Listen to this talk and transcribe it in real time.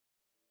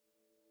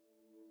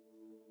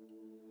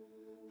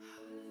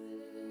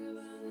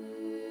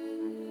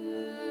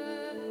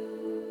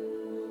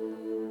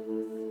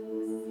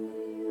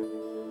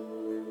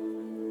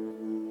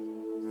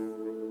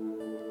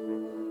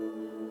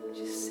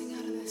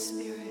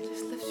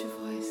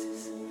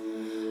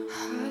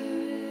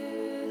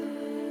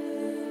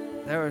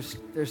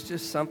there's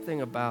just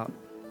something about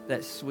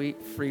that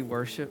sweet, free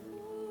worship.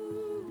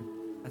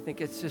 I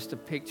think it's just a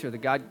picture that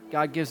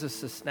God gives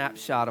us a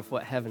snapshot of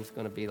what heaven's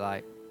going to be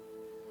like.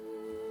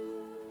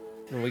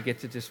 And we get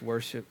to just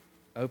worship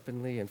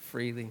openly and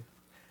freely.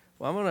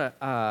 Well, I'm going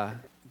to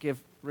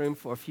give room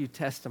for a few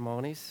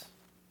testimonies,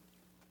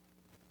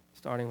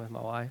 starting with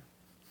my wife.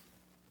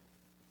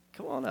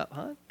 Come on up,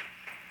 hon.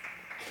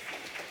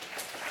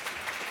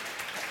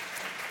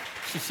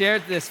 She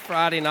shared this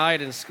Friday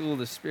night in School of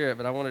the Spirit,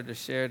 but I wanted to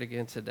share it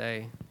again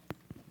today.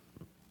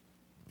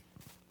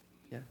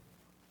 Yeah.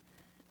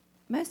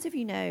 Most of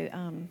you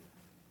know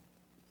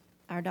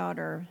our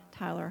daughter,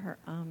 Tyler,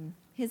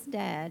 his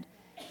dad,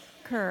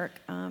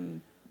 Kirk,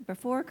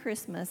 before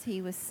Christmas,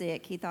 he was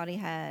sick. He thought he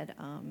had...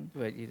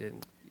 Wait, you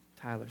didn't...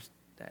 Tyler's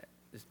dad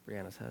is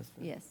Brianna's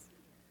husband. Yes.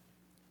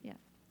 Yeah.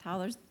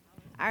 Tyler's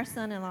our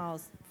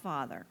son-in-law's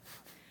father.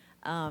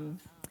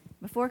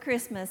 Before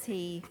Christmas,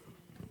 he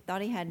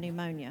thought he had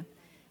pneumonia.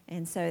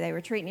 And so they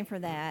were treating him for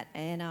that.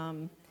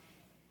 And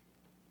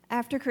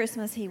after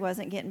Christmas, he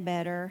wasn't getting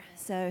better.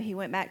 So he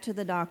went back to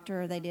the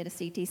doctor. They did a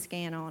CT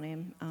scan on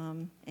him.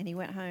 And he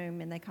went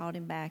home, and they called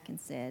him back and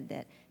said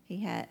that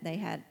they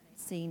had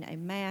seen a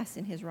mass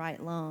in his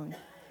right lung.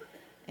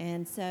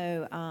 And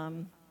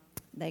so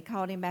they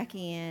called him back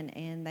in,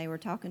 and they were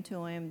talking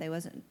to him. They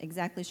wasn't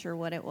exactly sure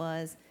what it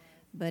was,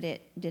 but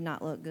it did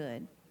not look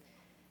good.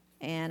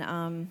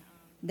 And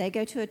they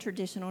go to a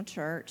traditional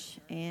church,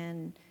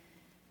 and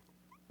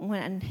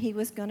when he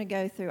was going to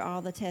go through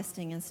all the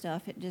testing and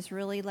stuff, it just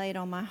really laid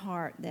on my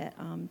heart that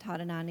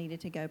Todd and I needed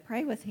to go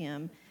pray with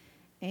him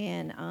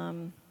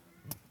and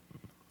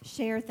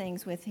share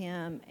things with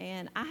him.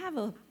 And I have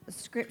a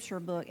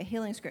scripture book, a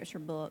healing scripture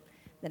book,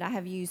 that I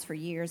have used for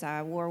years.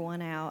 I wore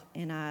one out,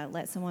 and I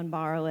let someone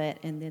borrow it,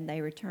 and then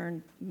they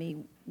returned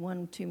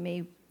one to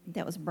me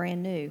that was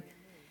brand new.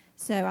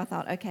 So I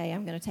thought, okay,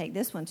 I'm going to take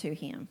this one to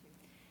him.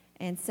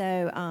 And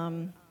so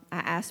I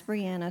asked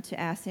Brianna to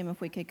ask him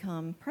if we could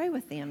come pray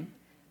with them.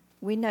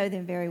 We know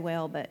them very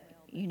well, but,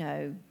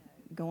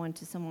 going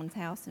to someone's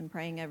house and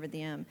praying over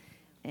them.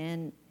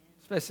 And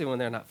especially when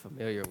they're not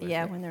familiar with it.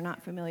 Yeah, when they're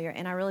not familiar.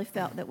 And I really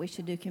felt that we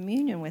should do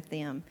communion with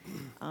them.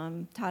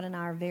 Todd and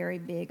I are very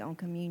big on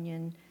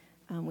communion.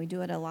 We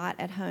do it a lot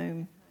at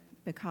home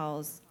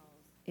because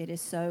it is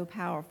so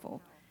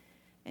powerful.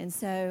 And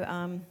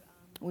so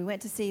we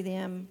went to see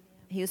them.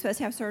 He was supposed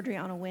to have surgery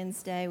on a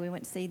Wednesday. We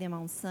went to see them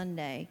on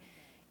Sunday.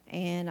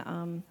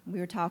 And we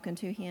were talking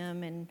to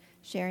him and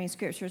sharing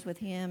scriptures with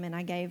him. And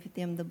I gave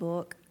them the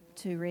book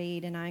to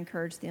read, and I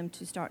encouraged them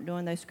to start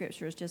doing those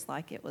scriptures just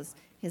like it was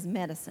his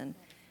medicine.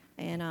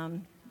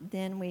 And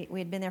then we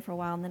had been there for a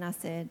while, and then I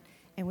said,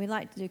 and we'd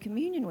like to do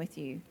communion with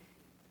you.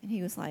 And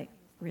he was like,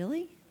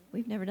 really?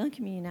 We've never done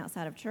communion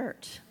outside of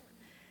church.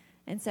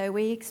 And so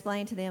we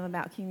explained to them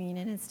about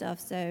communion and stuff.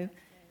 So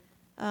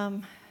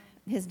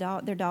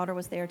their daughter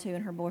was there too,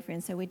 and her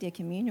boyfriend, so we did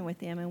communion with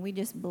them, and we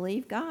just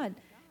believed God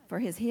for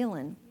his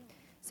healing.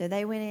 So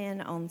they went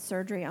in on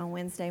surgery on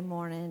Wednesday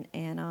morning,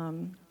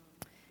 and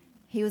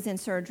he was in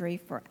surgery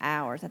for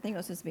hours. I think it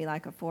was supposed to be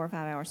like a 4 or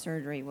 5 hour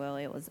surgery. Well,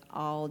 it was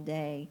all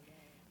day.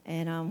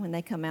 And when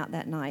they come out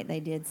that night, they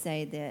did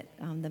say that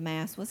the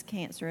mass was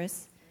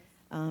cancerous.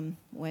 Wait a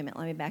minute,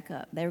 let me back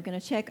up. They were going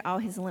to check all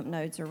his lymph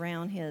nodes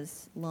around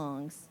his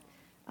lungs.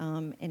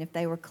 And if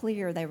they were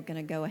clear, they were going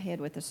to go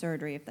ahead with the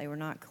surgery. If they were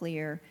not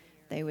clear,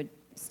 they would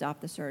stop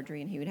the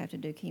surgery, and he would have to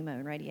do chemo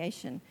and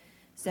radiation.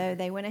 So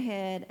they went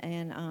ahead,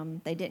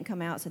 and they didn't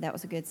come out, so that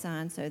was a good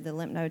sign. So the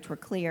lymph nodes were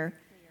clear.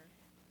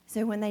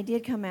 So when they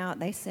did come out,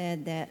 they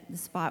said that the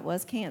spot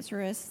was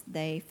cancerous.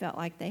 They felt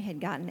like they had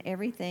gotten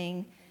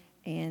everything,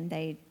 and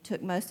they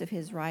took most of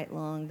his right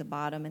lung, the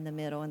bottom and the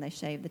middle, and they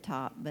shaved the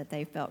top, but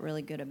they felt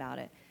really good about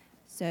it.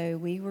 So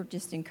we were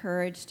just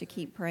encouraged to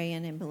keep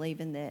praying and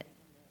believing that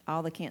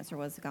all the cancer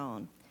was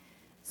gone.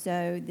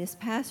 So this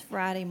past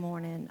Friday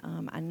morning,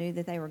 I knew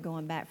that they were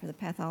going back for the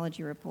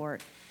pathology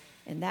report.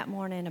 And that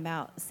morning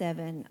about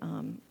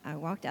 7, I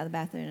walked out of the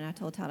bathroom, and I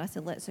told Todd, I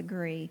said, let's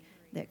agree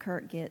that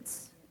Kurt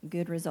gets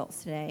good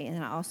results today.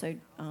 And I also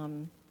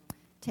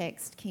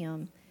text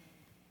Kim.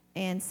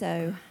 And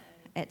so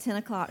at 10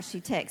 o'clock,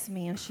 she texted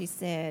me, and she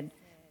said,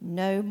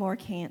 no more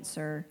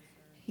cancer.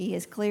 He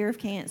is clear of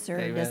cancer.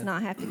 Amen. Does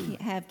not have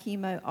to have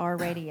chemo or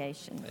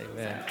radiation.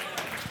 Amen.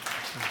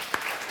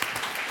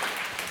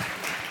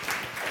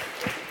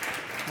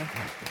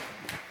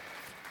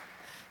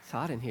 It's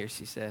hot in here,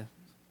 she said.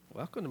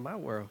 Welcome to my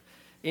world.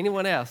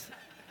 Anyone else?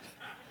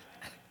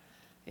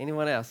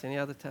 Anyone else? Any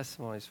other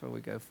testimonies before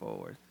we go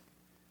forward?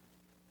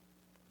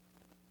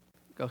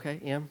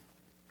 Okay, Em?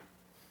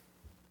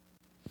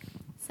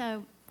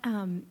 So,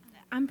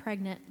 I'm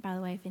pregnant, by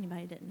the way, if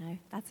anybody didn't know.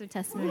 That's a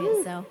testimony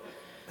itself.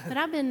 But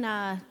I've been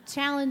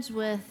challenged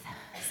with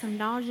some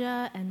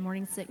nausea and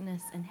morning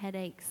sickness and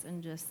headaches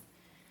and just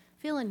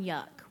feeling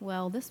yuck.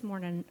 Well, this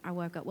morning I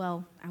woke up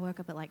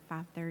at like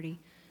 5:30,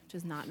 which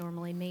is not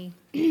normally me.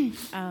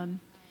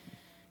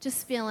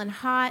 Just feeling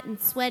hot and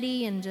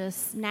sweaty and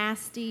just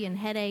nasty and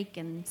headache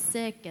and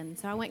sick. And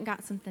so I went and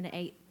got something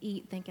to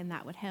eat thinking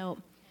that would help.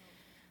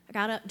 I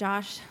got up,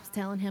 Josh was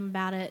telling him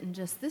about it, and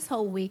just this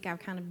whole week I've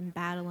kind of been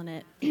battling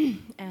it.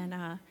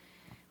 And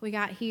we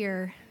got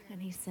here,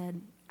 and I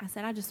said,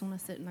 I just want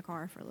to sit in the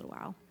car for a little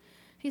while.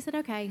 He said,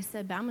 okay. He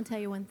said, but I'm going to tell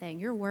you one thing.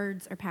 Your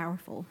words are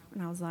powerful.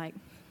 And I was like,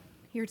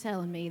 you're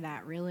telling me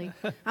that, really?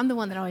 I'm the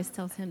one that always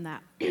tells him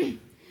that.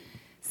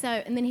 So,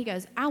 and then he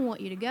goes, I want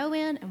you to go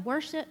in and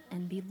worship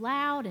and be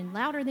loud and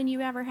louder than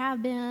you ever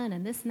have been,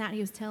 and this and that.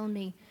 He was telling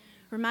me,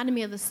 reminded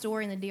me of the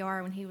story in the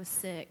DR when he was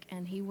sick,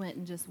 and he went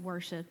and just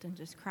worshiped and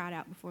just cried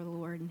out before the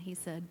Lord. And he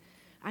said,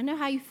 I know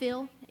how you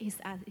feel. He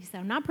said,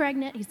 I'm not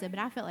pregnant. He said, but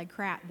I felt like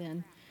crap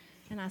then.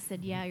 And I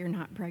said, yeah, you're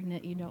not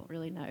pregnant. You don't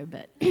really know.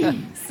 But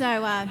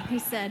so he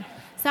said,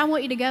 so I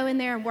want you to go in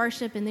there and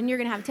worship, and then you're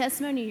going to have a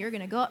testimony, and you're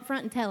going to go up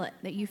front and tell it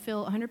that you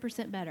feel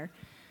 100% better.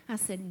 I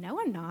said, no,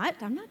 I'm not.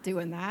 I'm not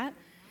doing that.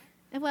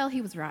 And well,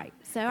 he was right.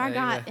 So I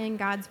got in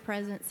God's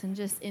presence and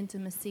just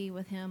intimacy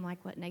with him,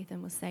 like what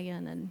Nathan was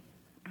saying, and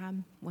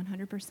I'm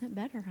 100%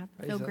 better.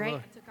 I feel great.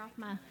 I took off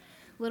my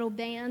little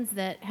bands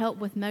that help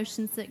with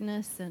motion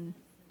sickness, and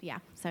yeah,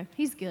 so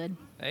he's good.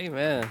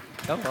 Amen.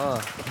 Come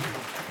on.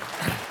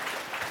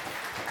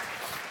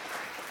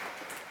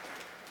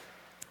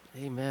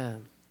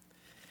 Amen.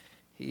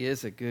 He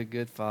is a good,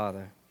 good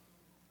father.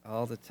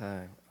 All the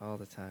time, all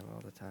the time,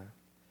 all the time.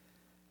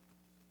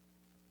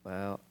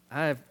 Well,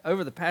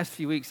 over the past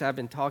few weeks, I've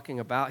been talking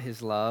about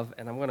his love,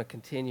 and I'm going to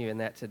continue in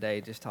that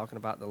today, just talking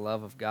about the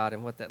love of God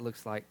and what that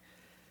looks like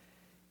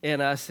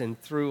in us and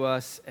through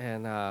us.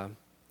 And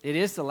it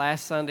is the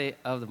last Sunday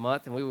of the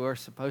month, and we were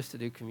supposed to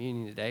do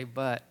communion today,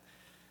 but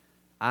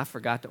I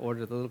forgot to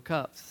order the little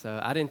cups. So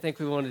I didn't think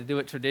we wanted to do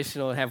it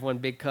traditional and have one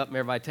big cup and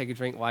everybody take a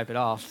drink, wipe it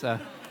off. So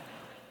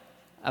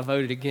I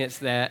voted against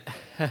that.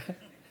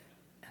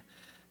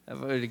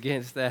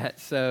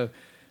 So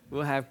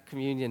we'll have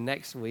communion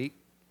next week,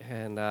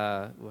 and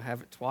we'll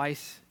have it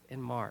twice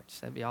in March.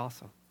 That'd be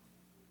awesome.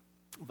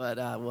 But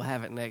we'll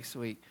have it next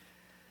week.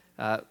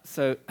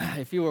 So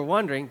if you were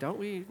wondering, don't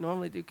we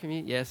normally do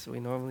communion? Yes, we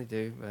normally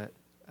do, but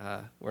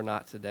we're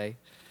not today.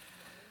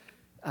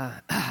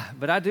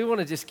 But I do want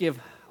to just give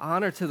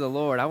honor to the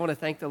Lord. I want to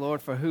thank the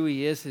Lord for who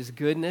he is, his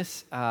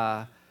goodness.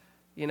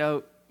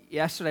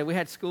 Yesterday we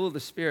had School of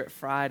the Spirit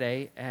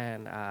Friday,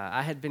 and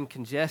I had been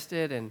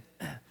congested and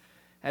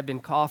had been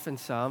coughing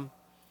some.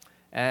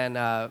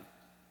 And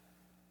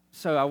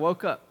so I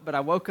woke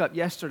up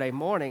yesterday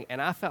morning,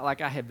 and I felt like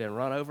I had been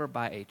run over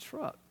by a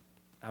truck.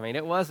 I mean,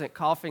 it wasn't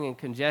coughing and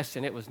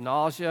congestion. It was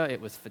nausea.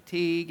 It was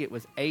fatigue. It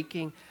was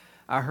aching.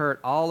 I hurt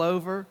all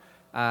over.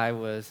 I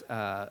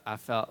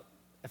felt,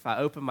 if I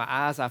opened my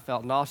eyes, I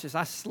felt nauseous.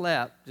 I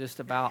slept just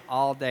about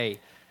all day.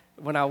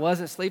 When I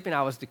wasn't sleeping,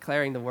 I was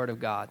declaring the Word of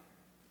God.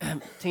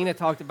 Tina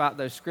talked about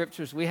those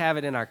scriptures. We have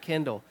it in our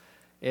Kindle.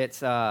 It's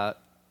God's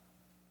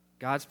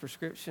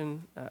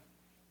prescription,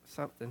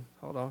 something.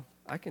 Hold on.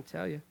 I can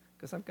tell you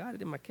because I've got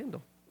it in my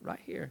Kindle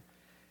right here.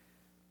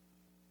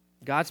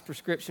 God's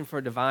prescription for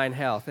divine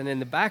health. And in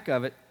the back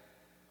of it,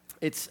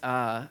 it's,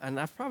 and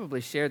I've probably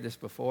shared this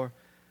before,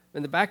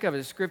 in the back of it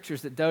is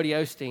scriptures that Dodie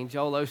Osteen,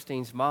 Joel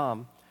Osteen's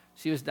mom,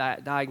 she was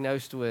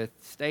diagnosed with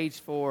stage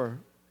 4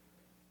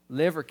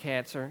 liver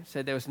cancer,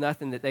 said there was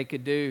nothing that they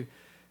could do.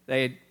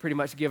 They had pretty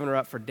much given her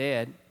up for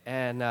dead,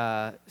 and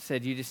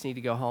said, you just need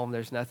to go home.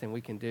 There's nothing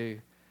we can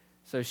do.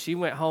 So she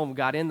went home,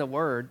 got in the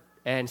Word,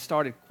 and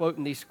started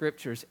quoting these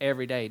scriptures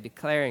every day,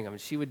 declaring them.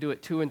 She would do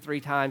it 2 and 3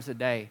 times a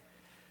day.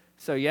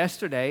 So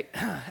yesterday,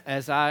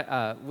 as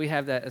we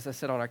have that, as I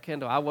said, on our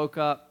Kindle, I woke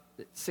up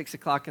at 6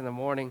 o'clock in the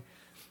morning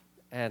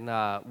and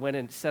went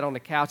and sat on the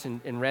couch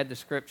and read the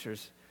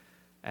scriptures.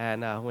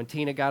 And when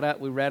Tina got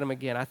up, we read them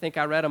again. I think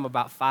I read them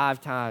about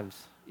 5 times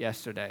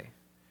yesterday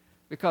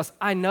because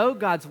I know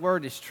God's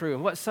Word is true.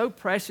 And what's so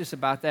precious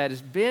about that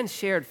is Ben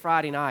shared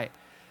Friday night,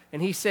 and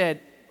he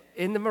said,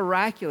 in the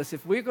miraculous,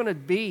 if we're going to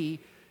be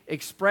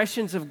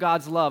expressions of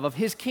God's love, of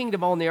his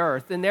kingdom on the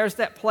earth, then there's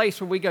that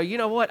place where we go, you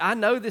know what, I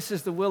know this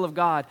is the will of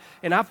God,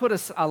 and I put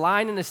a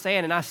line in the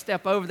sand and I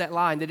step over that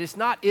line, that it's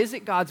not, is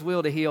it God's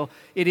will to heal?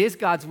 It is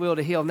God's will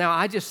to heal. Now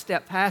I just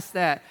step past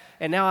that,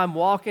 and now I'm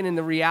walking in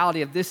the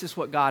reality of this is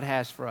what God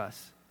has for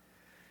us.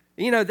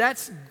 You know,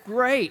 that's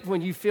great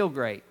when you feel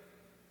great.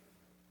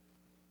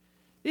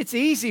 It's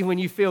easy when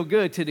you feel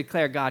good to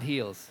declare God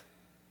heals.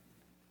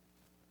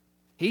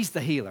 He's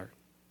the healer.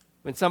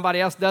 When somebody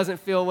else doesn't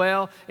feel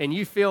well and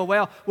you feel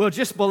well, well,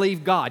 just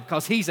believe God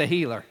because he's a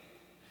healer.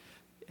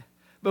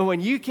 But when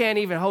you can't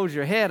even hold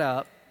your head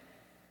up,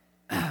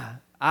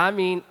 I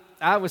mean,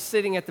 I was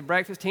sitting at the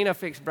breakfast. Tina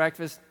fixed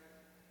breakfast,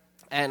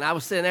 and I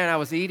was sitting there and I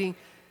was eating,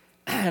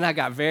 and I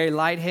got very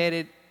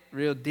lightheaded,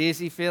 real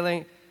dizzy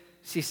feeling.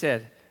 She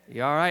said,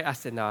 you all right? I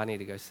said, no, I need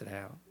to go sit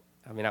down.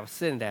 I mean, I was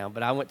sitting down,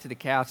 but I went to the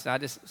couch and I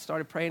just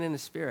started praying in the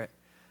Spirit.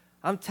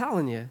 I'm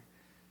telling you,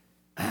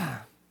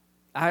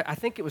 I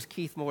think it was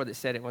Keith Moore that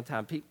said it one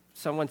time.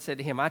 Someone said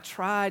to him, I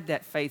tried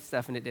that faith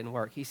stuff and it didn't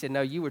work. He said,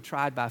 no, you were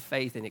tried by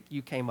faith and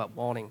you came up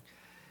wanting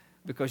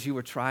because you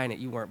were trying it,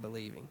 you weren't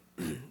believing.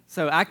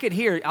 So I could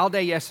hear, all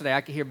day yesterday,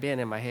 I could hear Ben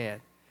in my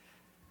head.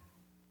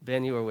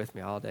 Ben, you were with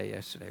me all day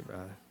yesterday,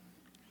 brother.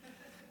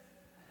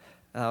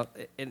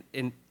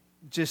 And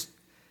just,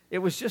 it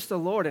was just the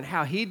Lord and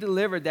how he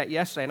delivered that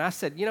yesterday. And I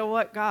said, you know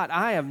what, God,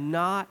 I am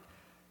not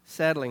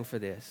settling for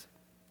this.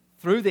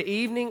 Through the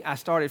evening, I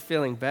started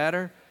feeling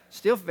better,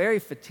 still very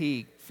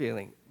fatigued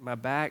feeling. My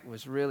back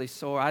was really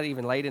sore. I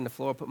even laid in the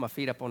floor, put my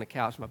feet up on the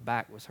couch. My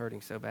back was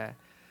hurting so bad.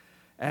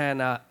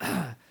 And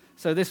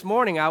so this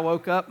morning, I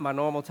woke up, my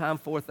normal time,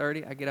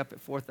 4:30. I get up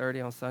at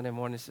 4:30 on Sunday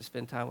mornings to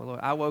spend time with the Lord.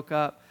 I woke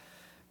up,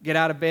 get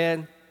out of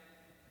bed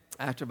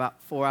after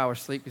about 4 hours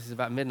sleep, because it's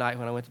about midnight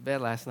when I went to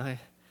bed last night.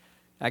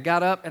 I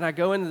got up, and I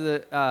go into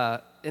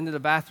the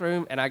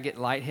bathroom, and I get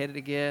lightheaded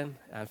again.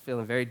 I'm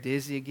feeling very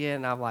dizzy again,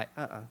 and I'm like,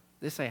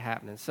 this ain't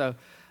happening. So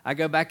I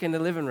go back in the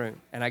living room,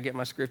 and I get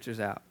my scriptures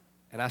out,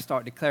 and I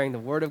start declaring the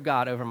word of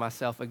God over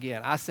myself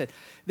again. I said,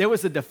 there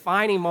was a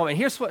defining moment.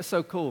 Here's what's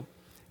so cool.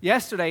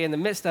 Yesterday, in the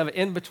midst of it,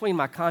 in between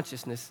my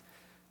consciousness,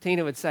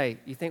 Tina would say,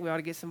 you think we ought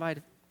to get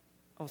somebody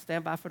on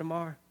standby for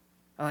tomorrow?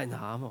 I'm like,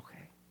 no, I'm okay.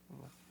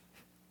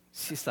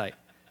 She's like,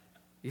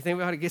 you think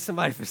we ought to get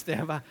somebody for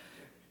standby?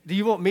 Do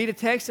you want me to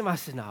text him? I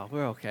said, no,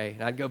 we're okay.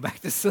 And I'd go back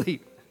to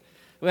sleep.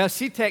 Well,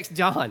 she texted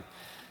John.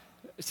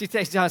 She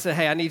texted John and said,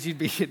 hey, I need you to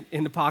be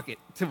in the pocket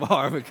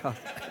tomorrow because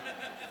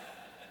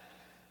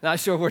not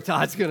sure where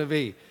Todd's going to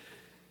be.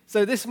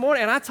 So this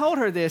morning, and I told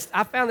her this,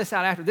 I found this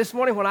out after. This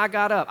morning when I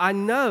got up, I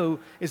know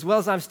as well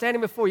as I'm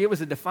standing before you, it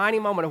was a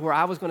defining moment of where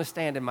I was going to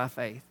stand in my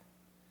faith.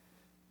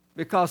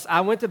 Because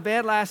I went to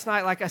bed last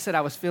night, like I said,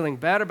 I was feeling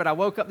better, but I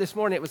woke up this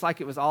morning, it was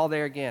like it was all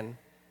there again.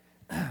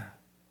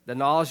 The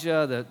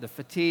nausea, the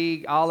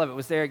fatigue, all of it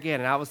was there again.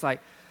 And I was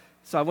like,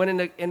 so I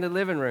went in the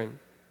living room,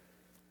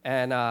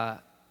 and I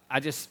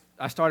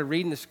started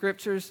reading the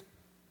scriptures,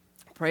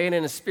 praying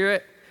in the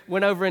Spirit,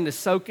 went over into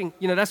soaking.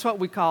 You know, that's what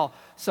we call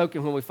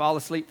soaking when we fall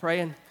asleep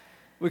praying.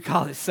 We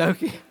call it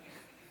soaking.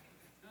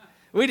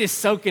 We just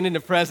soaking in the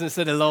presence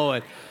of the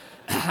Lord.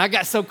 I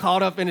got so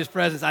caught up in his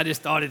presence, I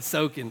just started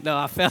soaking. No,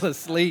 I fell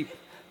asleep.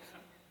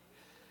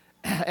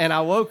 And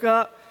I woke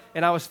up,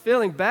 and I was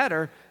feeling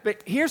better.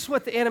 But here's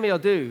what the enemy will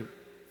do.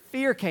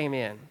 Fear came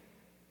in.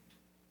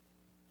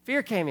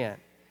 Fear came in.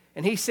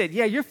 And he said,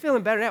 yeah, you're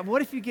feeling better now.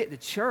 What if you get to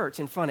church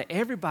in front of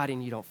everybody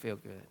and you don't feel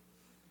good?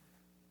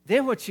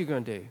 Then what you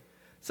going to do?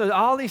 So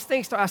all these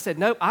things started. I said,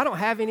 nope, I don't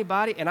have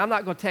anybody, and I'm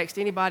not going to text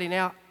anybody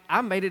now.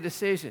 I made a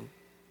decision.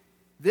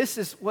 This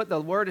is what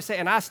the word is saying.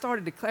 And I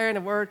started declaring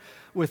the word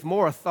with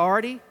more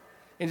authority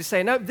and just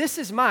saying, no, this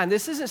is mine.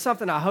 This isn't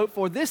something I hope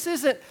for. This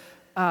isn't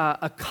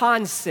a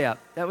concept.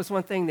 That was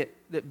one thing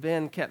that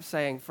Ben kept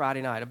saying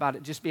Friday night about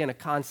it just being a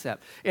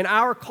concept. In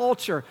our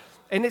culture,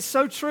 and it's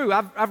so true,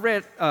 I've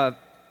read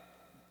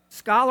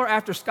scholar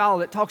after scholar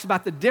that talks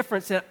about the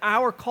difference in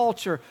our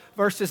culture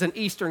versus an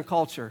Eastern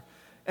culture.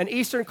 An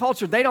Eastern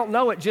culture, they don't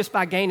know it just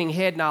by gaining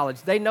head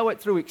knowledge. They know it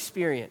through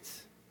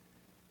experience.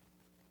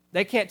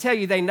 They can't tell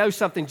you they know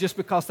something just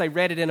because they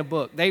read it in a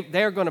book.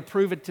 They're going to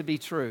prove it to be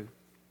true.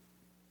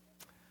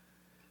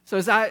 So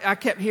as I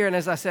kept hearing,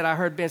 as I said, I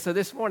heard Ben. So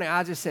this morning,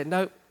 I just said,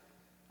 nope,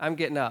 I'm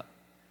getting up.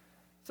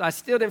 So I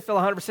still didn't feel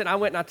 100%. I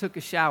went and I took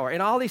a shower.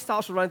 And all these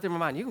thoughts were running through my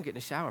mind. You can get in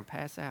the shower and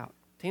pass out.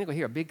 Tina going to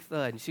hear a big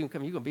thud, and she can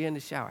come. You're going to be in the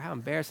shower. How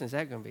embarrassing is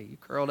that going to be? You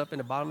curled up in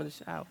the bottom of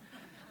the shower.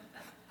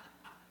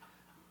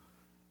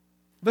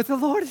 But the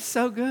Lord is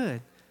so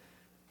good,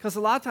 because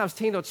a lot of times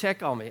Tina will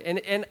check on me.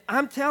 And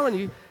I'm telling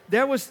you,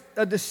 there was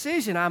a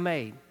decision I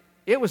made.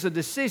 It was a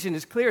decision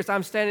as clear as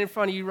I'm standing in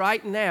front of you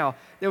right now.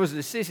 There was a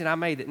decision I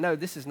made that, no,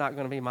 this is not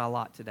going to be my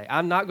lot today.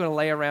 I'm not going to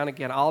lay around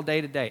again all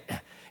day today.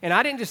 And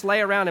I didn't just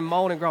lay around and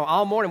moan and groan.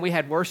 All morning we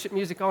had worship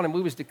music on, and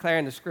we was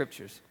declaring the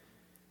scriptures.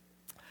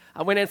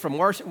 I went in from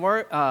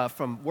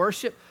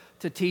worship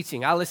to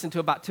teaching. I listened to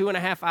about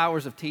 2.5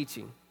 hours of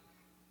teaching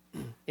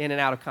in and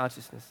out of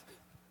consciousness.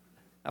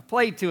 I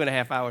played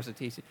 2.5 hours of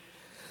teaching.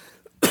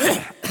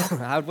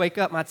 I would wake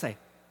up and I'd say,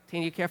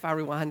 Tina, you care if I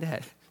rewind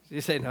that?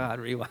 She'd say, no, I'd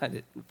rewind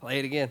it and play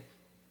it again.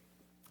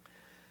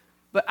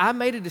 But I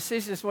made a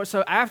decision this morning.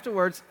 So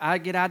afterwards, I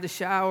get out of the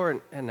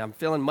shower and I'm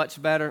feeling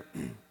much better.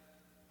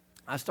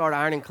 I start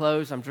ironing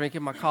clothes. I'm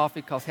drinking my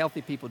coffee because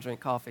healthy people drink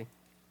coffee.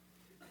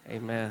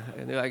 Amen.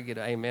 I knew I could get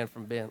an amen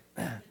from Ben.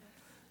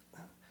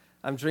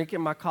 I'm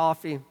drinking my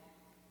coffee.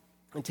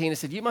 And Tina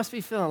said, you must be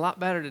feeling a lot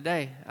better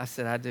today. I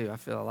said, I do. I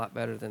feel a lot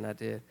better than I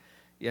did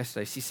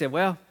yesterday. She said,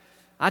 well,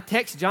 I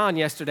texted John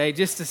yesterday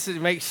just to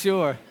make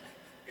sure.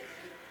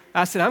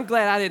 I said, I'm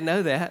glad I didn't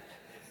know that.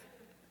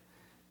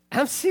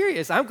 I'm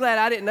serious. I'm glad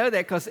I didn't know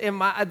that, because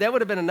there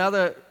would have been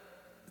another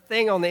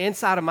thing on the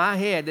inside of my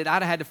head that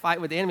I'd have had to fight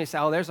with the enemy and say,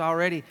 oh, there's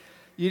already,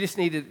 you just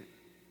need to,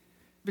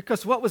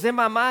 because what was in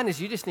my mind is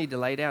you just need to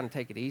lay down and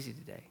take it easy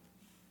today.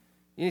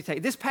 You need to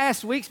take, this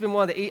past week's been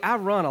one of I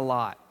run a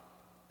lot.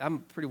 I'm a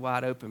pretty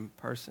wide open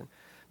person.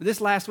 But this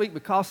last week,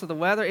 because of the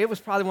weather, it was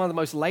probably one of the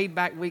most laid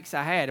back weeks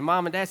I had. And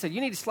Mom and Dad said, you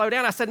need to slow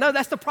down. I said, no,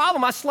 that's the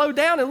problem. I slowed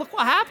down and look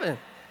what happened.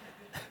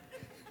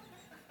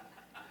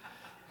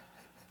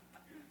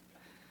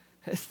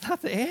 It's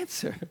not the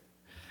answer.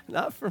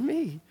 Not for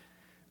me.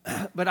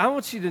 But I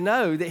want you to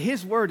know that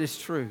His word is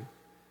true.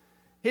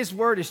 His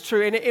word is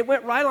true. And it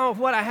went right along with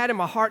what I had in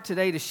my heart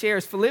today to share.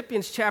 Is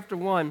Philippians chapter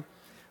 1,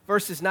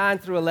 verses 9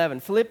 through 11.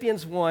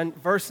 Philippians 1,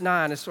 verse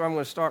 9 is where I'm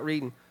going to start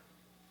reading.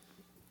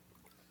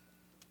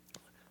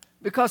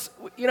 Because,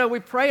 we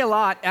pray a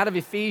lot out of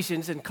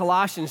Ephesians and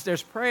Colossians.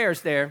 There's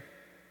prayers there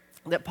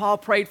that Paul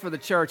prayed for the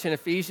church in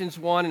Ephesians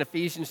 1 and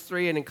Ephesians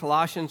 3 and in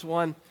Colossians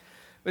 1.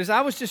 But as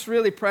I was just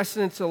really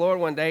pressing into the Lord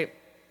one day,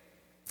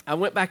 I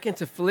went back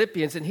into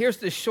Philippians, and here's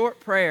this short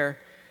prayer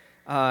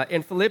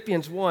in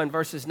Philippians 1,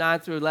 verses 9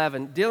 through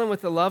 11, dealing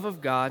with the love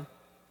of God.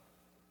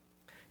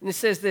 And it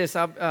says this,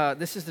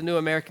 this is the New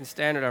American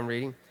Standard I'm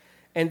reading.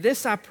 And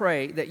this I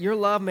pray, that your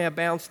love may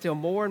abound still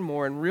more and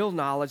more in real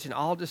knowledge and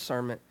all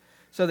discernment,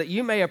 so that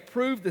you may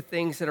approve the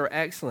things that are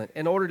excellent,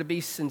 in order to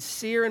be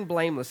sincere and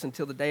blameless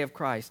until the day of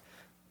Christ,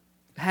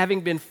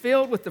 having been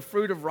filled with the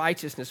fruit of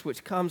righteousness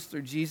which comes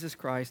through Jesus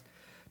Christ,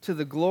 to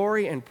the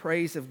glory and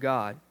praise of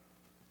God.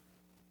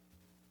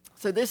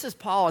 So this is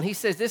Paul, and he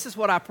says, this is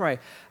what I pray.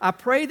 I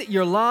pray that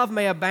your love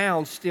may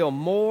abound still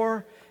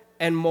more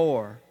and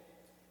more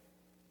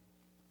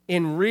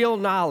in real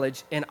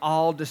knowledge and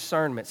all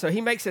discernment. So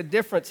he makes a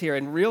difference here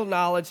in real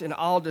knowledge and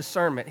all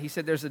discernment. He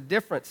said there's a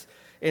difference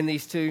in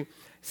these two,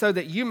 so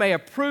that you may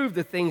approve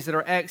the things that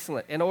are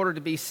excellent, in order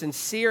to be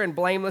sincere and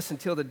blameless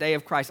until the day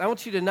of Christ. I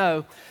want you to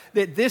know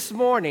that this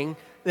morning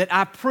that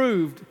I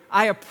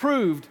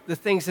approved the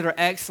things that are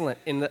excellent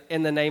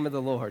in the name of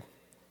the Lord.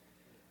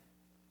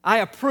 I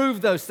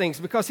approve those things,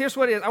 because here's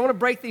what it is. I want to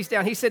break these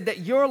down. He said that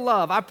your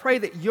love, I pray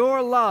that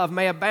your love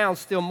may abound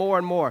still more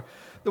and more.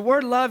 The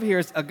word love here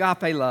is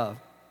agape love.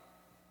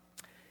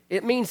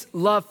 It means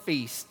love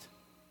feast.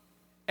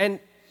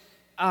 And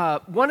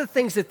one of the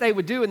things that they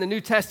would do in the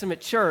New Testament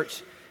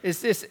church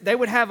is this. They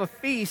would have a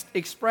feast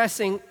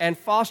expressing and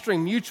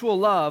fostering mutual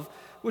love,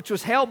 which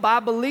was held by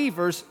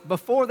believers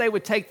before they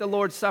would take the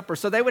Lord's Supper.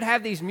 So they would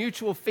have these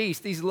mutual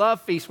feasts, these love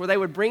feasts, where they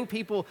would bring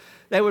people,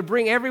 they would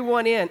bring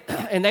everyone in,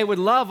 and they would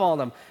love on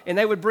them. And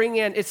they would bring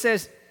in, it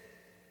says,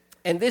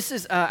 and this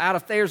is out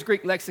of Thayer's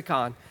Greek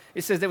lexicon,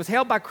 it says, it was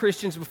held by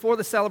Christians before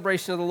the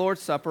celebration of the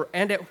Lord's Supper,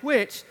 and at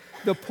which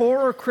the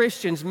poorer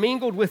Christians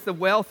mingled with the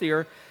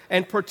wealthier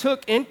and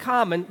partook in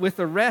common with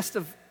the rest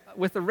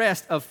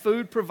of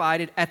food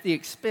provided at the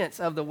expense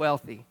of the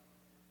wealthy.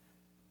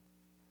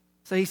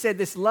 So he said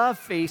this love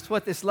feast,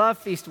 what this love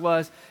feast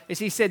was, is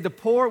he said the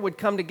poor would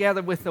come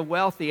together with the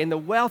wealthy, and the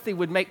wealthy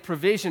would make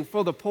provision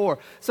for the poor,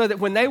 so that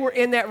when they were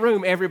in that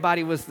room,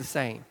 everybody was the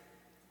same.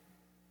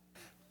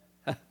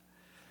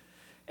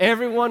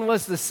 Everyone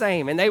was the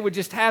same, and they would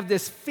just have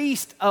this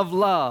feast of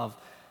love,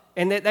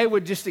 and that they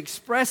would just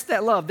express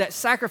that love, that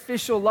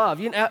sacrificial love.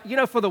 You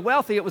know, for the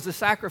wealthy, it was a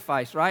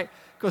sacrifice, right?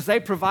 Because they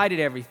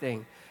provided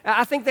everything.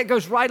 I think that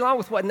goes right along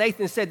with what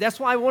Nathan said. That's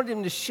why I wanted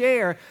him to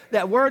share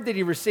that word that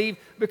he received,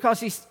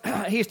 because he's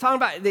talking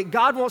about that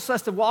God wants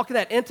us to walk in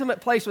that intimate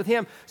place with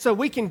him so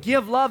we can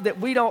give love that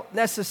we don't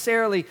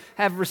necessarily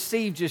have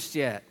received just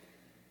yet.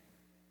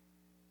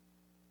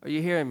 Are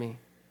you hearing me?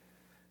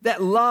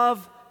 That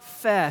love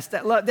fest,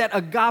 that love, that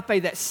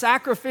agape, that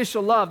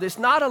sacrificial love. That's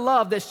not a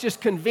love that's just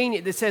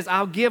convenient, that says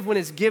I'll give when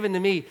it's given to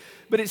me,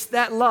 but it's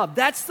that love.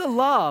 That's the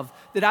love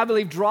that I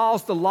believe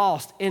draws the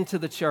lost into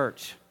the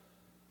church.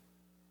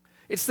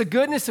 It's the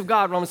goodness of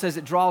God, Romans says,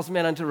 it draws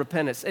men unto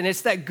repentance. And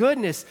it's that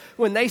goodness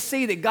when they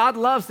see that God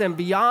loves them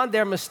beyond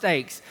their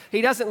mistakes.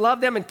 He doesn't love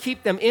them and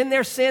keep them in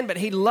their sin, but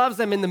he loves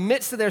them in the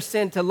midst of their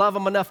sin to love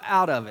them enough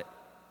out of it.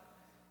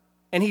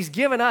 And he's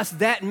given us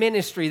that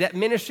ministry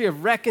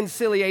of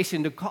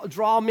reconciliation, to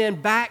draw men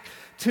back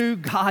to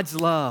God's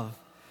love.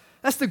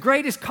 That's the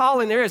greatest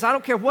calling there is. I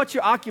don't care what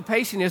your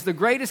occupation is. The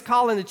greatest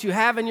calling that you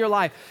have in your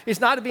life is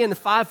not to be in the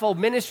fivefold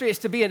ministry. It's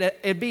to be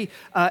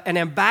an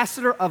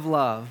ambassador of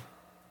love.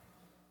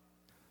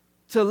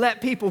 To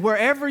let people,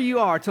 wherever you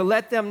are, to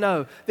let them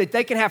know that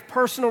they can have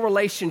personal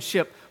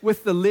relationship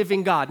with the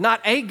living God.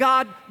 Not a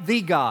God, the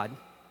God.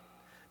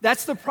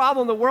 That's the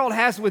problem the world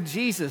has with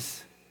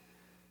Jesus.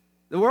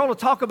 The world will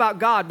talk about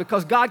God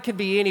because God could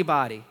be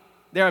anybody.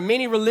 There are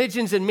many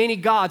religions and many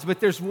gods, but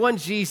there's one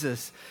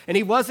Jesus. And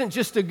he wasn't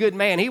just a good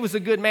man. He was a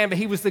good man, but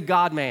he was the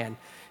God man.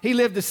 He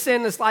lived a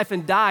sinless life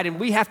and died, and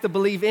we have to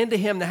believe into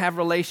him to have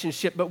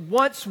relationship. But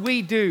once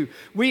we do,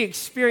 we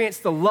experience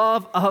the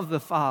love of the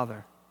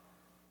Father.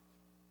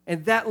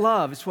 And that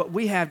love is what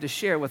we have to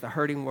share with a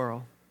hurting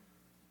world.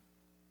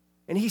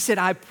 And he said,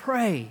 I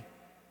pray.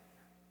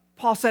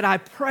 Paul said, I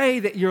pray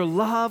that your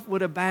love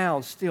would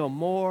abound still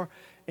more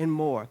and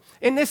more.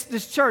 In this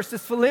church,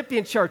 this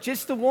Philippian church,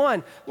 it's the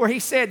one where he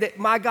said that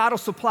my God will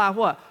supply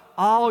what?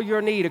 All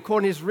your need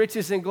according to his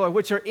riches and glory,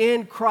 which are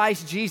in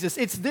Christ Jesus.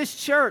 It's this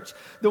church,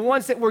 the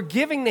ones that were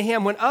giving to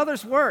him when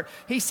others weren't.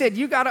 He said,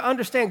 you got to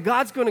understand,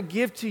 God's going to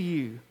give to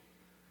you.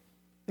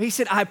 He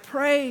said, I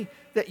pray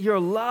that your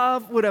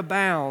love would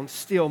abound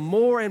still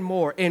more and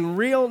more in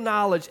real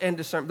knowledge and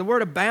discernment. The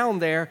word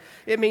abound there,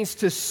 it means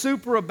to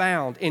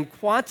superabound in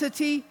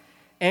quantity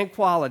and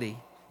quality,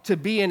 to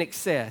be in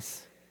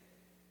excess.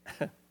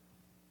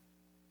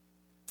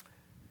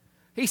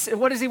 He said,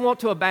 what does he want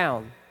to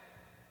abound?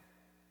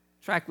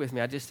 Track with me,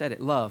 I just said it,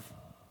 love.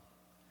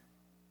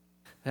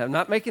 I'm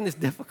not making this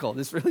difficult,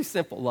 it's really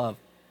simple, love.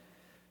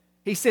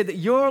 He said that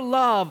your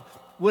love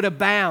would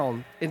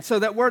abound. And so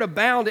that word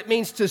abound, it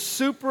means to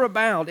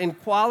superabound in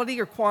quality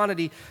or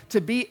quantity,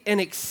 to be in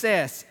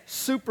excess,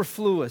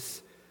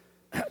 superfluous,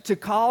 to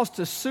cause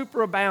to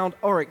superabound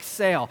or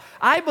excel.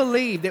 I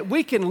believe that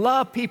we can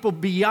love people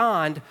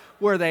beyond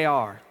where they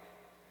are.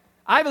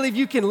 I believe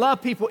you can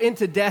love people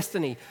into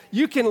destiny.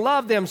 You can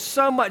love them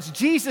so much.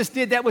 Jesus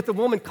did that with the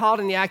woman caught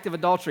in the act of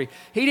adultery.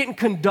 He didn't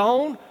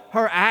condone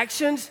her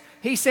actions.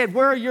 He said,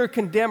 where are your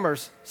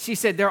condemners? She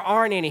said, there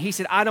aren't any. He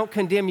said, I don't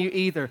condemn you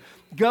either.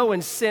 Go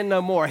and sin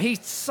no more. He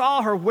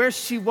saw her where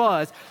she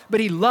was, but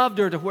he loved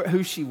her to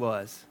who she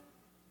was.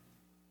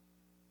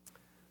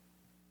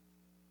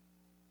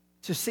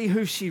 To see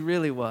who she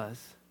really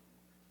was.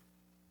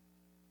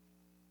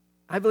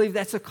 I believe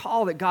that's a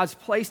call that God's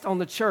placed on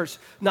the church.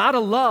 Not a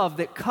love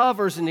that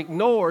covers and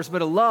ignores,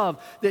 but a love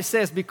that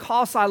says,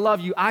 because I love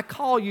you, I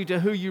call you to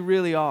who you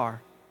really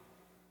are.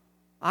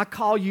 I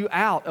call you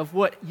out of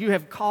what you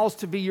have caused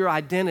to be your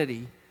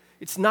identity.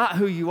 It's not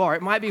who you are.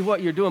 It might be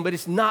what you're doing, but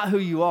it's not who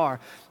you are.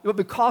 But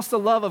because the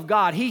love of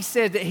God, he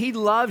said that he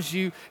loves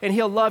you, and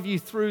he'll love you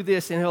through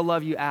this, and he'll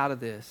love you out of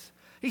this.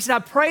 He said, I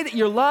pray that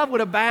your love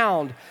would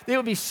abound, that it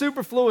would be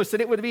superfluous,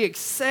 that it would be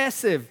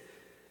excessive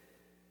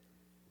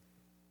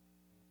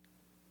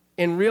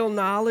in real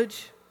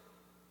knowledge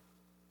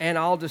and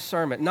all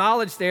discernment.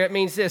 Knowledge there, it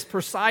means this,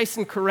 precise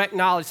and correct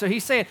knowledge. So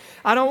he's saying,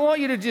 I don't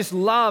want you to just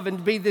love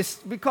and be this,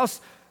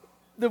 because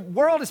the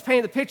world is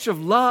painting the picture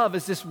of love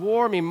as this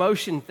warm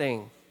emotion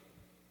thing.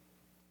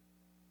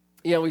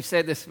 You know, we've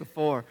said this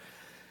before.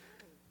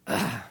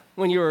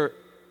 When you were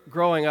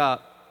growing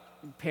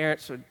up,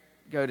 parents would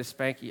go to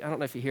spank you. I don't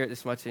know if you hear it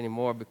this much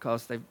anymore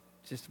because they've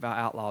just about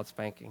outlawed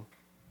spanking.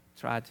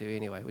 Tried to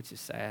anyway, which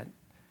is sad.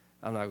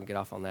 I'm not going to get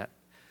off on that.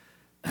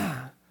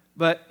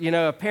 But, you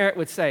know, a parent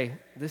would say,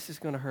 this is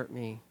going to hurt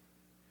me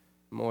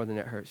more than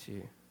it hurts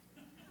you.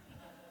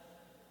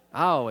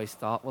 I always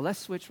thought, well, let's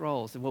switch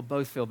roles and we'll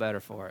both feel better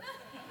for it.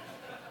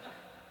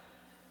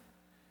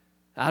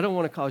 I don't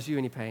want to cause you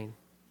any pain.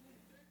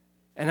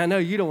 And I know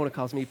you don't want to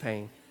cause me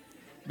pain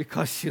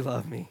because you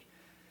love me.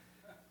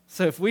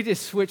 So if we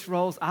just switch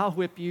roles, I'll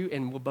whip you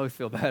and we'll both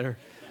feel better.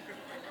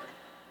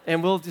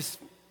 And we'll just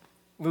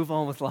move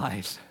on with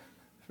life,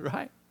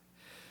 right?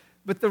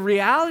 But the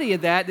reality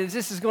of that is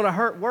this is going to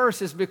hurt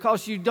worse is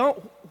because you don't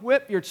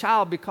whip your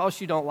child because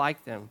you don't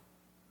like them.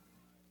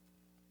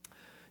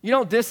 You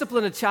don't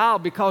discipline a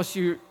child because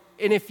and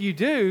if you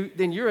do,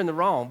 then you're in the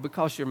wrong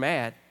because you're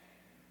mad.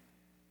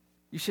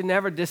 You should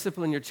never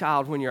discipline your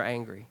child when you're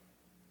angry.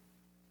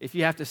 If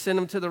you have to send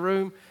them to the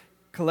room,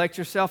 collect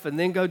yourself, and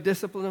then go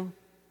discipline them,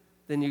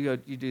 then you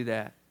do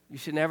that. You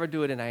should never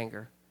do it in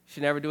anger. You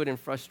should never do it in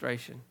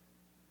frustration.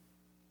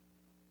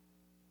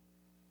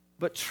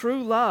 But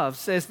true love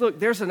says, look,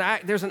 there's an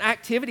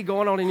activity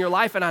going on in your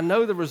life, and I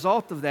know the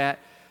result of that.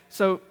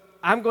 So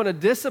I'm going to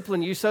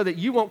discipline you so that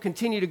you won't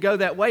continue to go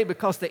that way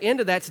because the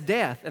end of that's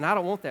death, and I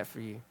don't want that for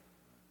you.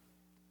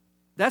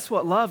 That's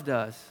what love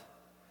does.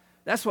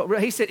 That's what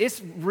he said.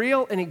 It's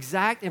real and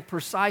exact and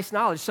precise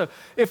knowledge. So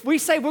if we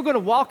say we're going to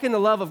walk in the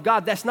love of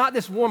God, that's not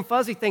this warm,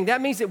 fuzzy thing.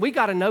 That means that we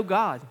got to know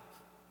God.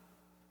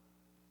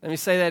 Let me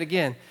say that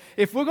again.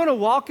 If we're going to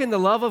walk in the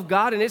love of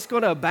God and it's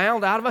going to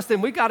abound out of us,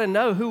 then we got to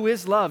know who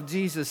is love.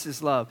 Jesus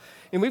is love.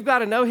 And we've got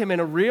to know him in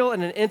a real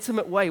and an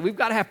intimate way. We've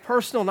got to have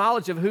personal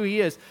knowledge of who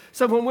he is.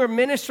 So when we're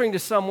ministering to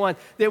someone,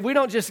 that we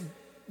don't just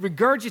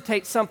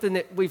regurgitate something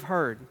that we've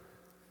heard,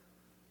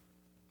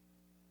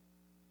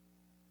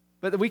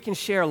 but that we can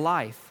share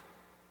life.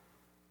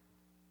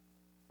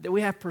 That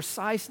we have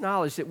precise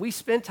knowledge, that we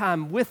spend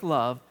time with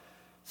love,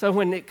 so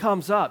when it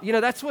comes up, you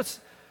know, that's what's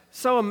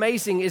so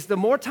amazing is the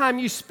more time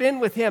you spend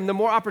with him, the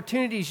more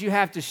opportunities you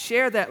have to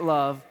share that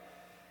love,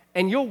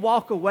 and you'll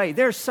walk away.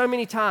 There's so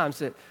many times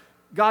that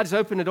God's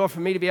opened the door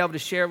for me to be able to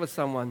share with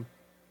someone,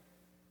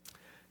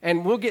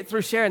 and we'll get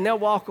through sharing, they'll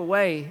walk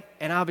away,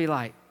 and I'll be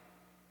like,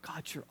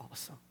 God, you're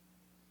awesome.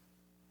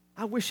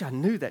 I wish I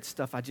knew that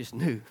stuff I just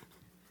knew.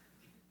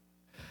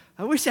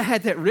 I wish I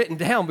had that written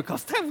down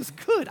because that was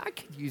good. I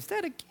could use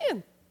that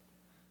again.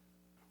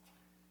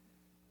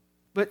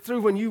 But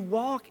through when you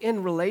walk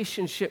in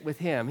relationship with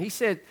him, he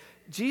said,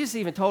 Jesus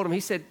even told him, he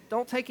said,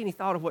 don't take any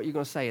thought of what you're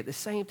going to say. At the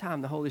same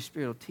time, the Holy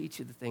Spirit will teach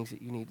you the things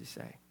that you need to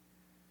say.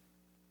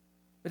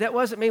 But that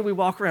doesn't mean we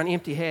walk around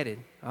empty-headed.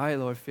 All right,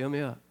 Lord, fill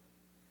me up.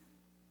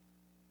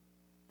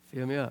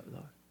 Fill me up,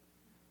 Lord.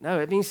 No,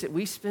 it means that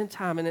we spend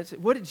time, and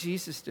what did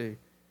Jesus do?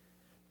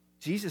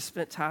 Jesus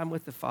spent time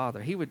with the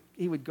Father. He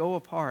would go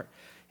apart.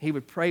 He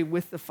would pray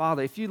with the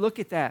Father. If you look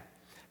at that,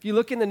 if you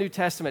look in the New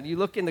Testament, you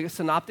look in the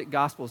Synoptic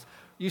Gospels,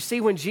 you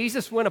see when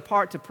Jesus went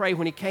apart to pray,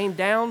 when he came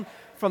down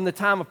from the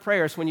time of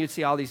prayer is when you'd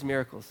see all these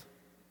miracles.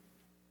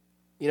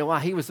 You know why?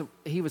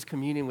 He was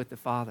communing with the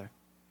Father.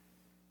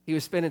 He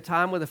was spending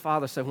time with the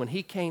Father. So when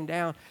he came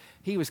down,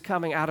 he was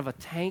coming out of a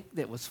tank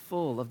that was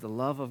full of the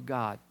love of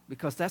God,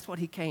 because that's what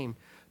he came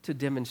to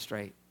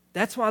demonstrate.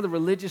 That's why the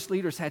religious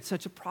leaders had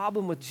such a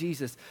problem with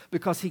Jesus,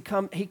 because he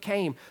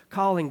came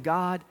calling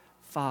God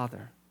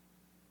Father.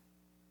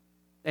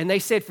 And they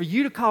said, for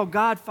you to call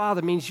God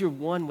Father means you're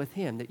one with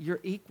him, that you're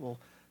equal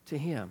to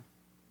him.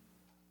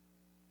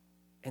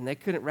 And they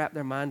couldn't wrap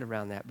their mind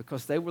around that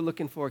because they were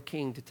looking for a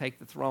king to take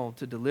the throne,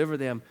 to deliver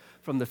them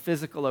from the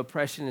physical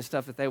oppression and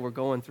stuff that they were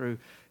going through.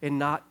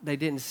 And they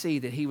didn't see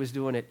that he was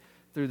doing it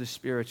through the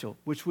spiritual,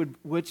 which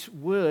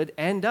would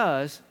and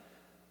does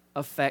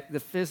affect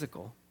the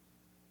physical.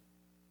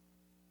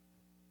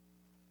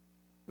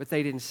 But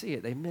they didn't see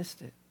it. They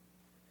missed it.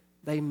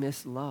 They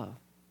missed love.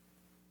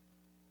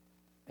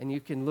 And you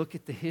can look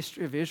at the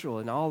history of Israel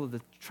and all of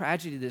the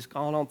tragedy that's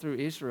gone on through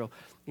Israel.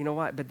 You know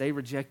what? But they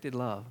rejected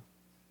love.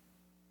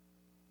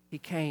 He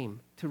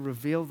came to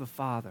reveal the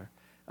Father.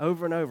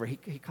 Over and over, he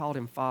called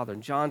him Father.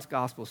 In John's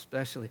Gospel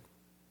especially,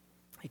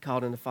 he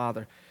called him the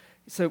Father.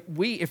 So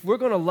if we're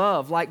going to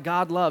love like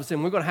God loves,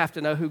 then we're going to have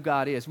to know who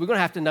God is. We're going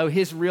to have to know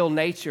his real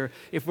nature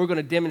if we're going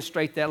to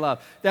demonstrate that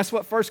love. That's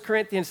what 1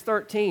 Corinthians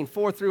 13,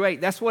 4 through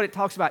 8, that's what it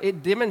talks about.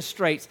 It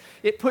demonstrates,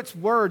 it puts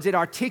words, it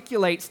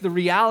articulates the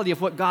reality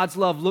of what God's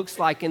love looks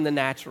like in the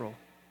natural.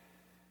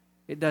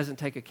 It doesn't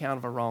take account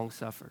of a wrong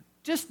suffered.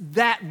 Just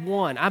that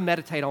one I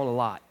meditate on a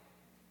lot.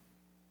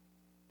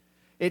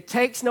 It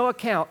takes no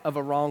account of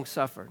a wrong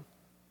suffered.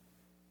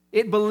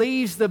 It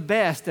believes the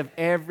best of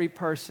every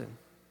person.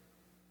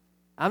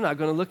 I'm not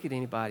going to look at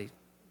anybody.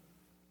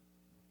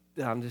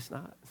 I'm just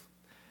not.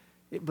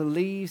 It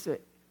believes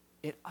that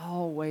it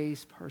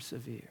always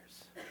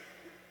perseveres.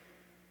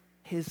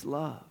 His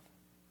love,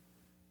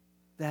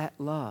 that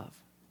love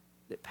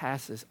that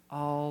passes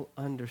all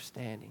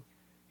understanding.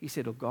 He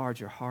said it'll guard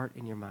your heart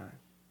and your mind.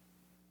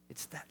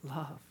 It's that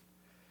love.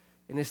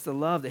 And it's the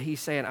love that he's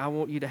saying, I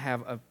want you to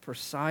have a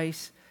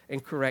precise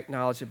and correct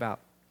knowledge about.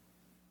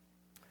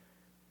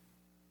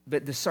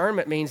 But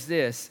discernment means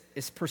this,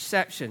 it's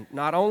perception,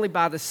 not only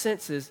by the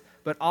senses,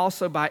 but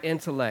also by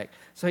intellect.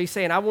 So he's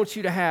saying, I want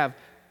you to have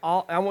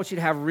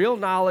real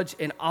knowledge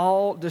and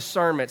all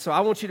discernment. So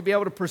I want you to be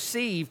able to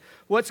perceive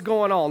what's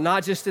going on,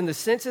 not just in the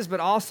senses, but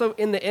also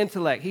in the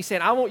intellect. He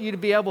said, I want you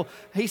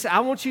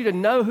to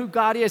know who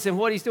God is and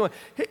what he's doing.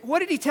 What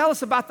did he tell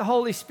us about the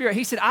Holy Spirit?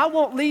 He said, I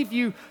won't leave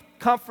you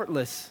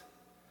comfortless.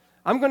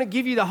 I'm going to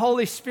give you the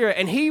Holy Spirit,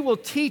 and he will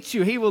teach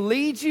you, he will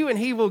lead you, and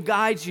he will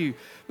guide you.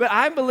 But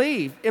I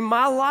believe in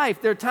my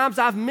life, there are times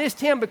I've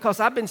missed him because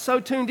I've been so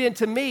tuned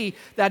into me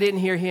that I didn't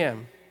hear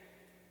him.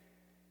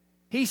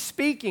 He's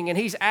speaking, and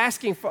he's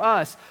asking for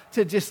us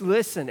to just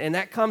listen, and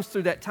that comes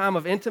through that time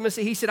of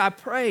intimacy. He said, I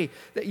pray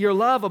that your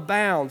love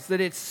abounds, that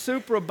it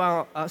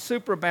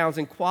superabounds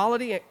in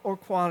quality or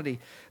quantity,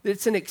 that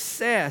it's in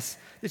excess,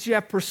 that you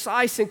have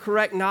precise and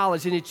correct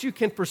knowledge, and that you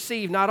can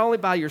perceive not only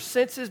by your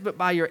senses, but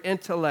by your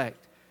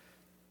intellect,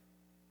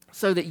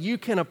 so that you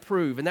can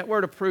approve. And that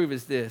word approve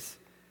is this.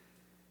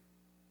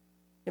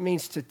 It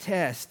means to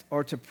test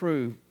or to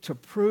prove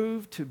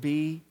to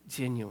be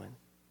genuine.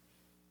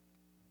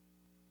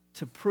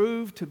 To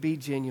prove to be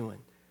genuine.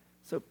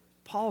 So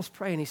Paul's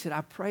praying, he said,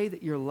 I pray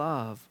that your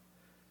love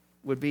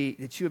would be,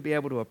 that you would be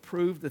able to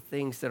approve the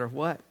things that are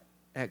what?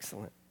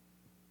 Excellent.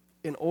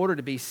 In order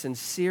to be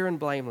sincere and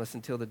blameless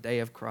until the day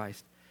of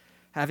Christ.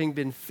 Having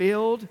been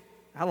filled,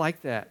 I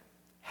like that.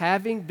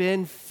 Having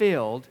been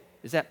filled,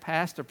 is that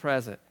past or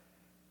present?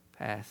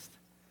 Past.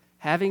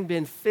 Having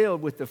been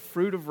filled with the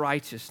fruit of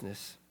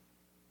righteousness,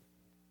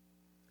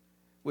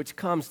 which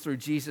comes through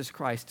Jesus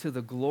Christ to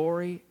the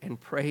glory and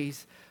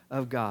praise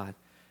of God.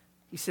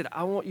 He said,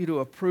 I want you to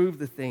approve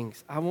the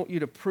things. I want you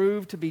to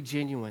prove to be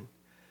genuine.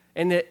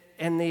 And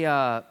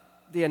the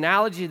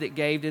analogy that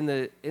gave in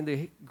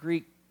the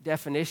Greek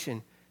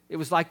definition, it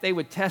was like they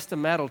would test a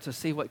metal to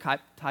see what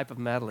type of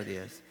metal it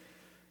is.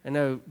 I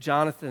know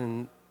Jonathan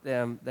and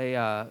them,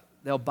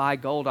 they'll buy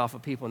gold off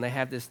of people, and they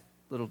have this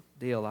little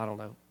deal, I don't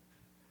know.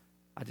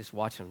 I just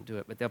watch them do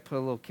it, but they'll put a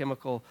little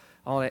chemical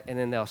on it, and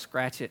then they'll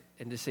scratch it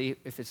and to see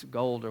if it's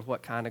gold or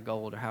what kind of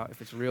gold, or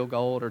if it's real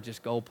gold or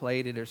just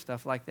gold-plated or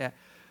stuff like that.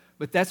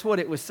 But that's what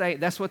it was saying.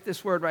 That's what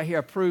this word right here,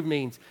 approve,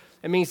 means.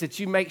 It means that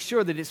you make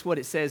sure that it's what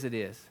it says it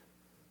is.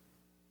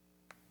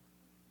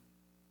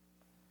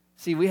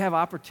 See, we have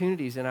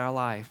opportunities in our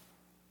life.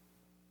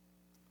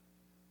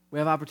 We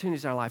have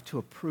opportunities in our life to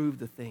approve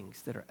the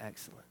things that are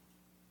excellent.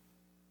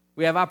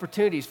 We have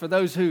opportunities for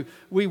those who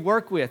we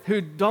work with, who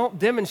don't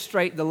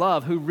demonstrate the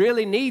love, who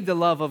really need the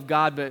love of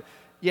God, but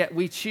yet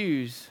we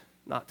choose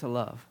not to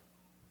love.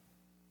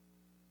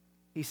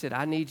 He said,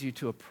 I need you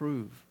to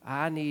approve.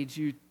 I need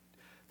you,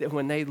 that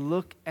when they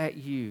look at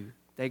you,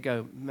 they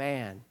go,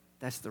 man,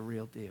 that's the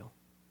real deal.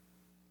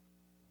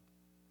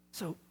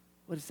 So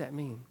what does that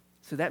mean?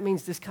 So that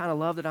means this kind of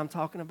love that I'm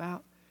talking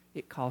about,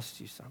 it costs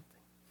you something.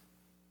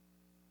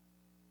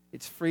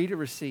 It's free to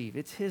receive.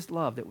 It's his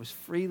love that was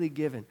freely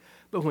given.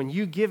 But when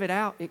you give it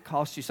out, it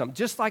costs you something.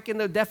 Just like in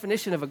the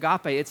definition of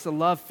agape, it's the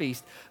love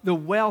feast, the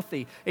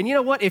wealthy. And you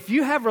know what? If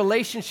you have a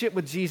relationship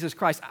with Jesus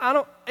Christ, I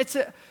don't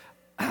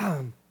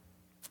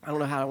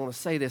know how I want to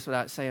say this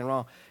without saying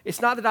wrong. It's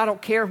not that I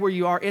don't care where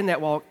you are in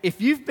that walk. If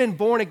you've been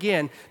born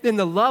again, then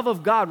the love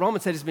of God,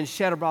 Romans said, has been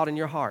shed abroad in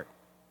your heart.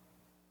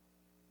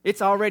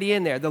 It's already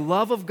in there. The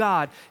love of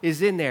God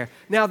is in there.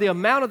 Now, the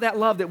amount of that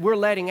love that we're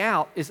letting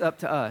out is up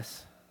to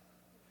us.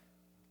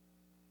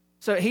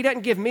 So he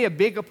doesn't give me a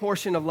bigger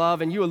portion of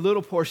love and you a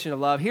little portion of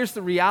love. Here's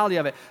the reality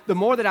of it. The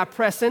more that I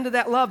press into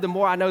that love, the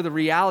more I know the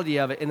reality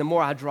of it and the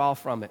more I draw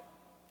from it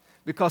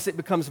because it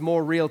becomes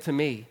more real to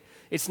me.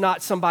 It's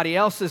not somebody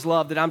else's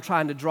love that I'm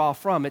trying to draw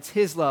from. It's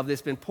his love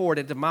that's been poured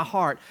into my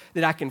heart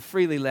that I can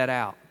freely let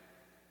out.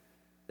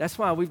 That's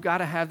why we've got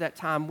to have that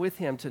time with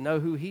him to know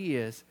who he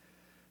is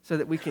so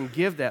that we can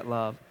give that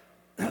love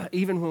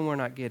even when we're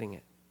not getting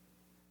it.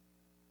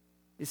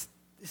 It's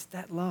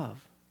that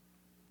love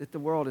that the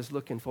world is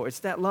looking for. It's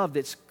that love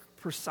that's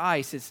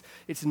precise.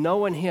 It's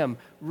knowing him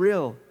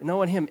real,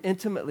 knowing him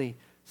intimately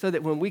so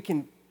that when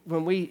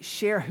we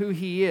share who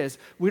he is,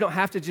 we don't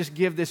have to just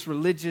give this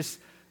religious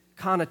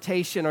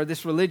connotation or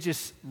this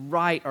religious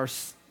rite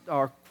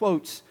or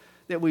quotes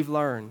that we've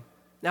learned.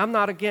 Now, I'm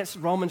not against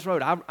Romans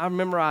Road. I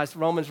memorized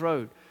Romans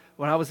Road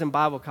when I was in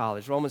Bible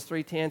college. Romans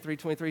 3:10,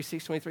 3:23,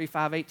 6:23,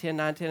 5, 8, 10,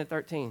 9, 10, and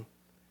 13.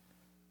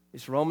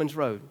 It's Romans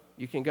Road.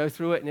 You can go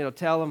through it and they'll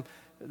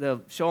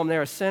show them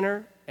they're a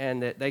sinner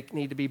and that they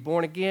need to be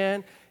born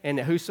again and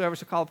that whosoever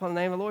shall call upon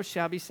the name of the Lord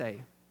shall be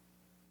saved.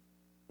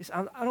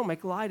 I don't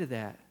make light of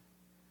that.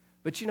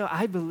 But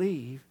I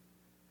believe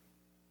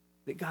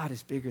that God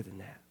is bigger than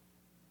that.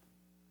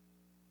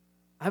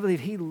 I believe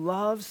he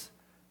loves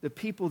the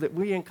people that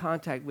we're in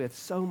contact with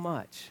so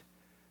much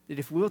that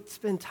if we'll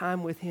spend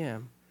time with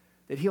him,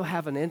 that he'll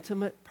have an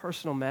intimate,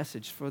 personal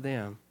message for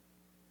them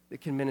that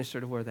can minister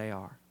to where they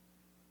are.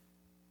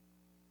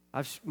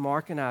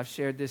 Mark and I have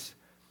shared this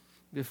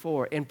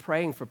before in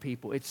praying for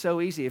people. It's so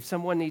easy. If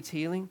someone needs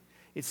healing,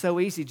 it's so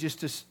easy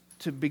just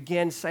to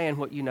begin saying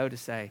what you know to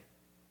say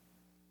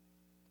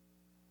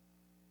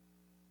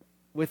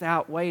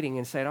without waiting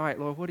and saying, all right,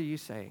 Lord, what are you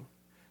saying?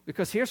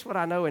 Because here's what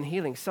I know in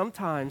healing.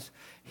 Sometimes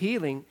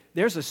healing,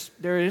 there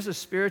is a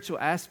spiritual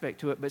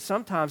aspect to it, but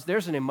sometimes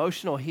there's an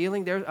emotional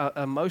healing, there's an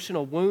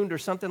emotional wound or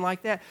something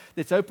like that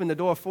that's opened the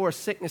door for a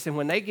sickness. And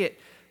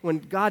when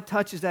God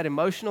touches that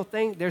emotional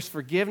thing, there's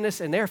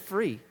forgiveness and they're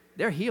free.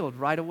 They're healed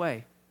right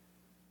away.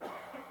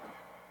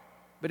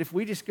 But if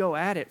we just go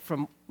at it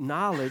from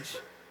knowledge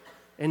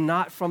and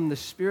not from the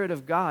Spirit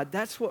of God,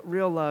 that's what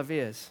real love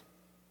is.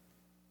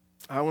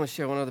 I want to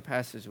share one other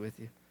passage with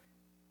you.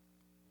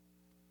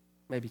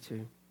 Maybe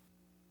two.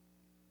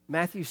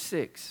 Matthew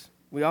 6.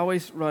 We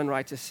always run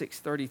right to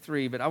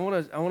 6:33, but I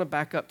want to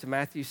back up to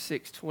Matthew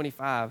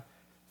 6:25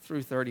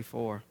 through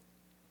 34.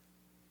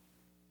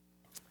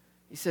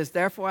 He says,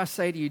 therefore I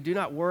say to you, do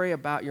not worry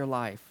about your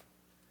life,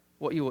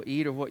 what you will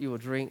eat or what you will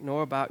drink,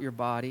 nor about your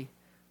body,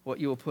 what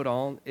you will put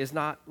on. Is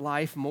not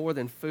life more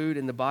than food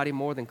and the body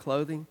more than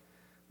clothing?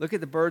 Look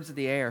at the birds of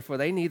the air, for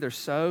they neither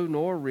sow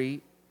nor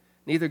reap,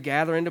 neither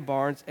gather into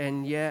barns,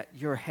 and yet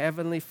your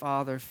heavenly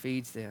Father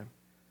feeds them.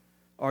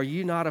 Are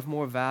you not of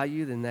more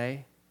value than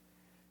they?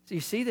 So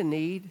you see the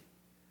need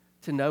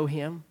to know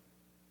him?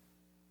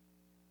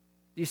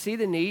 Do you see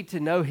the need to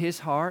know his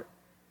heart?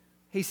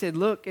 He said,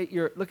 look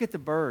at the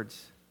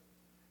birds.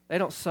 They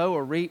don't sow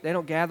or reap. They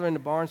don't gather into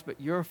barns,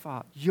 but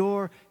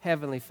your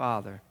heavenly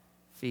Father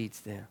feeds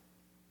them.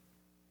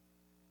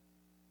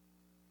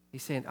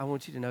 He's saying, I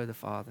want you to know the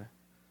Father.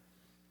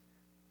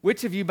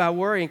 Which of you by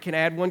worrying can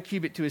add 1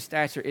 cubit to his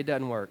stature? It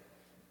doesn't work.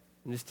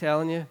 I'm just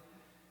telling you,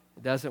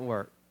 it doesn't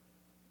work.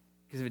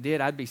 Because if it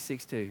did, I'd be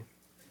 6'2".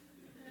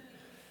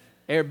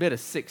 Every bit of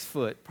 6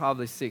 foot,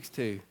 probably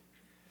 6'2".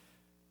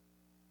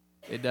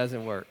 It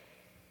doesn't work.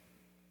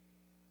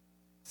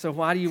 So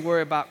why do you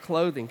worry about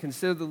clothing?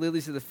 Consider the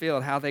lilies of the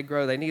field, how they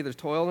grow. They neither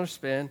toil nor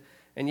spin.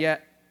 And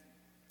yet,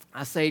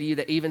 I say to you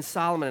that even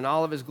Solomon in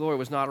all of his glory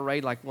was not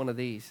arrayed like one of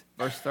these.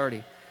 Verse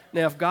 30.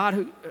 Now, if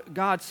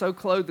God so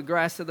clothed the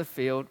grass of the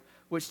field,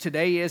 which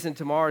today is and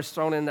tomorrow is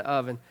thrown in the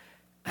oven,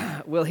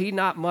 will he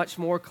not much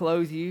more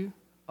clothe you,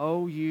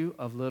 O you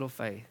of little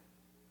faith?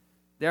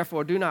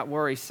 Therefore, do not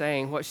worry,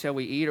 saying, what shall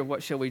we eat, or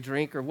what shall we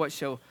drink, or what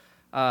shall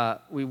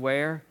we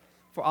wear?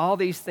 For all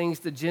these things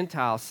the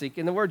Gentiles seek.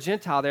 And the word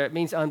Gentile there, it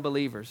means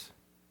unbelievers.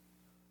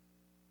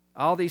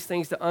 All these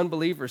things the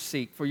unbelievers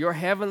seek. For your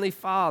heavenly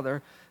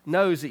Father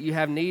knows that you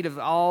have need of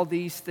all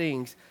these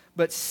things.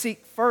 But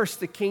seek first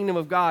the kingdom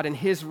of God and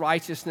his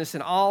righteousness,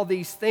 and all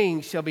these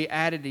things shall be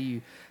added to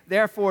you.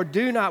 Therefore,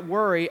 do not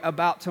worry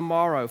about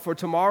tomorrow, for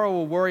tomorrow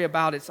will worry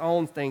about its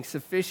own things.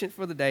 Sufficient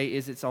for the day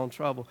is its own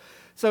trouble.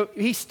 So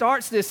he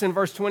starts this in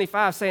verse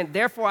 25 saying,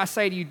 therefore I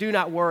say to you, do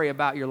not worry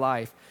about your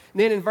life. And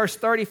then in verse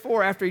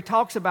 34, after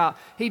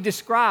he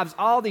describes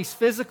all these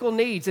physical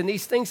needs and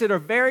these things that are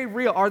very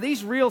real. Are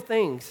these real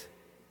things?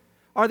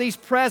 Are these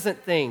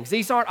present things?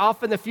 These aren't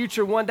off in the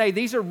future one day.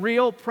 These are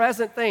real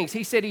present things.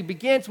 He said he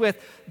begins with,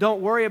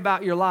 don't worry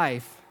about your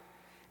life.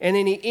 And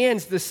then he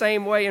ends the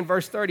same way in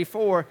verse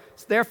 34.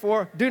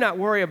 Therefore, do not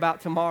worry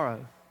about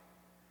tomorrow.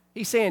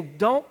 He's saying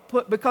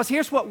because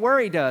here's what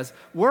worry does.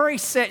 Worry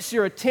sets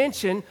your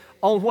attention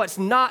on what's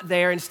not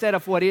there instead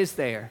of what is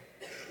there.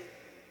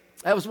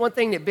 That was one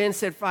thing that Ben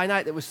said Friday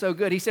night that was so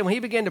good. He said when he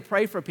began to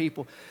pray for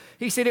people,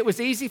 he said it was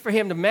easy for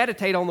him to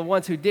meditate on the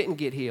ones who didn't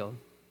get healed.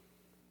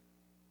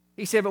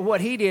 He said, but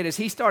what he did is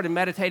he started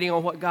meditating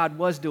on what God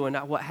was doing,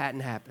 not what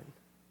hadn't happened.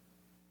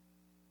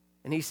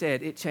 And he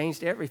said, it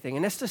changed everything.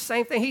 And that's the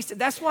same thing. He said,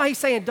 that's why he's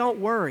saying, don't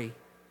worry.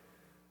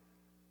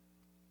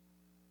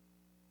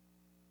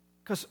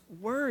 Because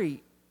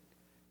worry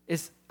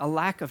is a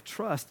lack of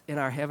trust in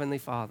our Heavenly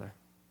Father.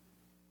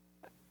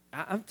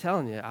 I'm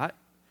telling you,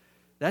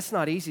 that's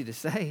not easy to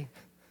say.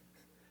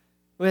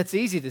 Well, it's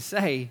easy to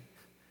say.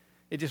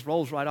 It just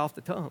rolls right off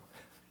the tongue.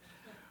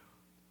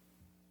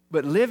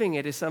 But living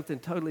it is something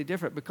totally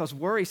different, because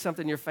worry is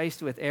something you're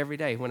faced with every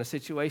day. When a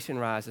situation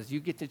rises,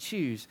 you get to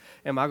choose,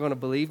 am I going to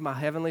believe my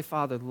Heavenly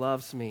Father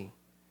loves me?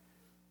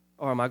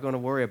 Or am I going to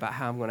worry about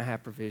how I'm going to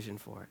have provision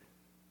for it?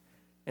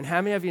 And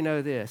how many of you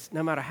know this?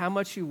 No matter how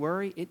much you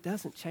worry, it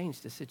doesn't change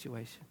the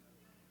situation.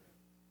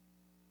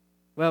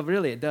 Well,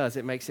 really it does.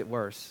 It makes it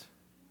worse.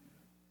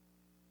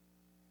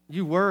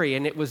 You worry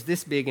and it was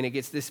this big and it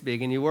gets this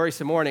big, and you worry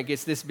some more and it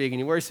gets this big, and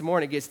you worry some more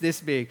and it gets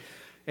this big.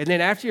 And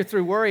then after you're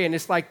through worrying,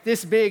 it's like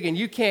this big and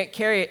you can't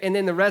carry it, and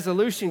then the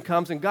resolution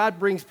comes and God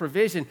brings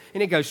provision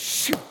and it goes,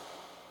 shoo.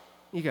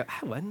 You go,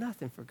 I wasn't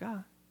nothing for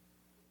God.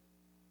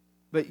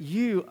 But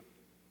you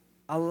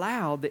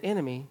allowed the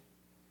enemy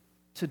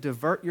to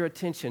divert your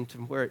attention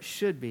from where it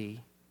should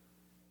be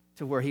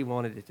to where he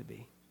wanted it to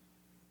be.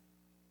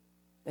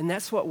 And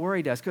that's what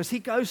worry does, because he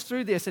goes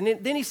through this, and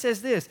then he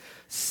says this,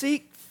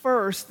 seek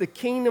first the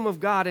kingdom of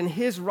God and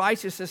his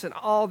righteousness, and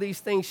all these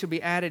things shall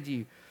be added to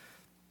you.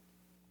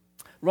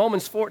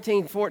 Romans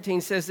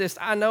 14:14 says this,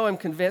 I know I'm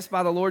convinced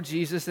by the Lord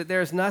Jesus that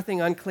there is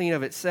nothing unclean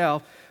of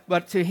itself,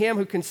 but to him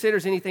who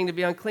considers anything to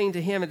be unclean,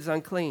 to him it is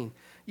unclean.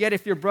 Yet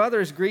if your brother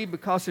is grieved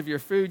because of your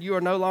food, you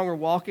are no longer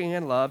walking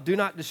in love. Do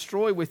not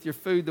destroy with your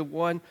food the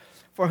one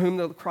for whom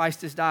the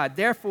Christ has died.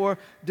 Therefore,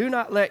 do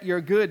not let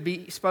your good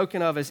be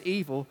spoken of as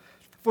evil.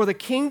 For the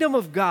kingdom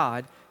of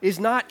God is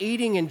not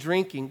eating and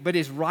drinking, but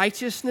is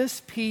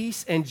righteousness,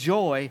 peace, and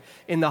joy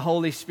in the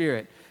Holy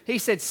Spirit. He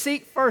said,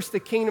 seek first the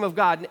kingdom of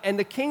God. And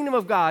the kingdom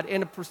of God,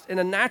 in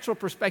a natural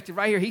perspective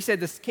right here, he said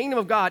the kingdom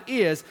of God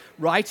is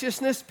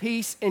righteousness,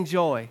 peace, and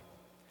joy.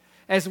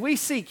 As we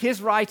seek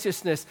his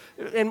righteousness,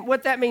 and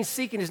what that means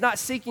seeking is not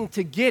seeking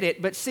to get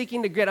it, but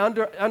seeking to get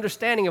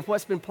understanding of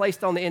what's been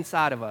placed on the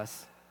inside of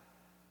us.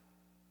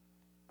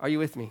 Are you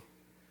with me?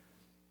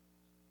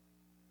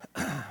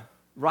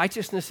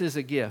 Righteousness is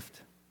a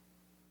gift.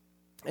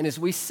 And as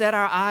we set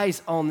our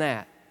eyes on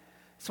that,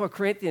 that's what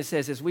Corinthians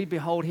says, as we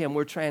behold him,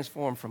 we're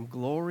transformed from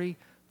glory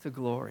to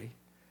glory.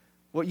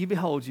 What you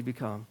behold, you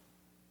become.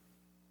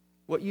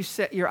 What you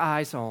set your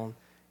eyes on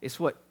is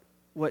what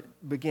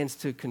begins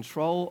to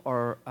control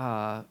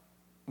or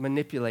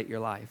manipulate your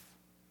life.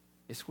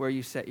 It's where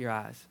you set your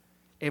eyes.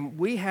 And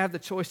we have the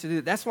choice to do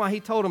that. That's why he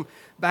told them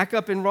back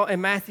up in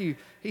Matthew,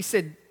 he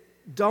said,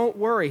 don't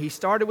worry. He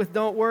started with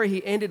don't worry.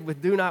 He ended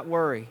with do not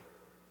worry.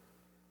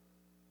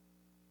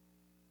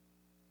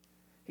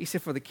 He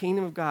said, for the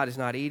kingdom of God is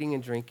not eating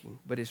and drinking,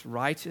 but it's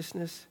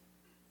righteousness,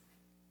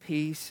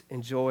 peace,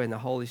 and joy in the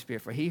Holy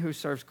Spirit. For he who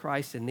serves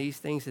Christ in these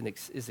things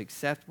is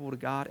acceptable to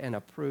God and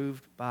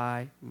approved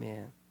by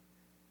men.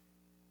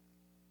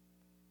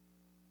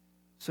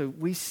 So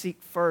we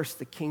seek first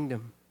the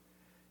kingdom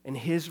and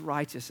his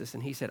righteousness.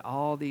 And he said,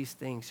 all these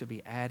things shall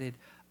be added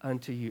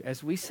unto you.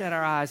 As we set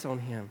our eyes on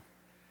him,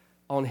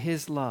 on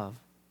his love,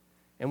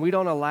 and we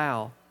don't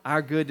allow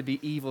our good to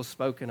be evil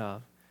spoken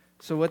of.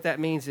 So what that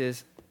means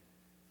is,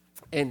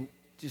 in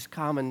just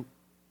common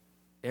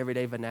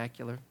everyday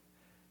vernacular,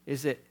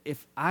 is that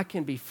if I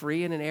can be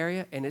free in an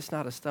area and it's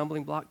not a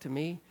stumbling block to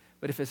me,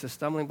 but if it's a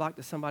stumbling block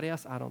to somebody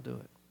else, I don't do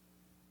it.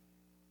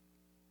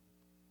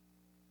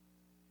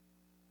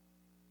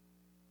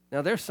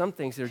 Now, there's some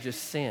things that are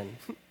just sin,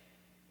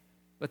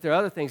 but there are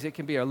other things that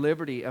can be a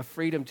liberty, a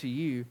freedom to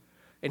you.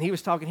 And he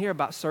was talking here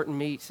about certain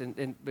meats,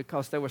 and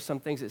because there were some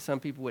things that some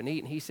people wouldn't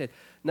eat, and he said,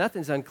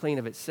 nothing's unclean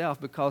of itself,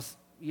 because,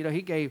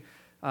 he gave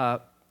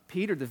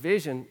Peter the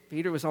vision.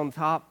 Peter was on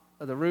top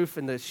of the roof,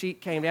 and the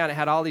sheet came down. It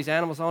had all these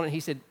animals on it. He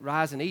said,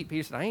 rise and eat.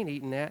 Peter said, I ain't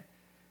eating that.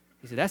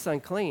 He said, that's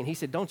unclean. He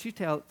said, don't you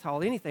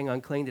call anything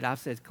unclean that I've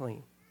said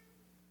clean.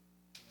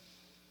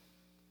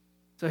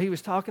 So he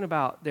was talking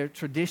about their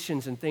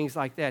traditions and things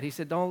like that. He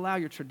said, don't allow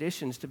your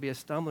traditions to be a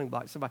stumbling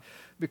block to somebody.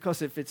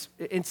 Because if it's,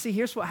 and see,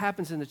 here's what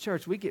happens in the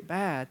church. We get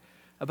bad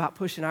about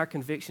pushing our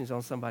convictions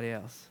on somebody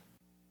else.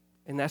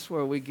 And that's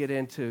where we get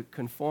into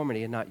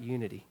conformity and not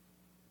unity.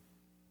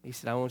 He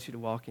said, I want you to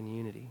walk in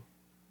unity.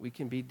 We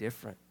can be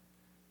different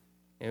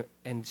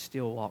and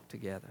still walk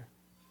together.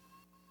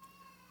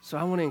 So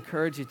I want to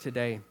encourage you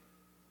today.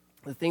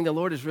 The thing the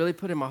Lord has really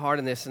put in my heart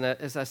in this, and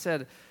as I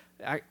said,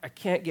 I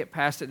can't get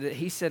past it. That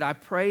he said, I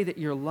pray that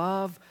your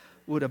love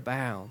would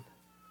abound,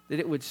 that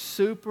it would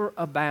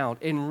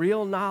superabound in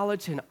real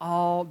knowledge and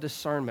all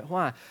discernment.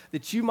 Why?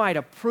 That you might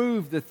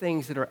approve the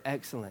things that are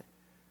excellent.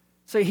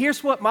 So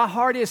here's what my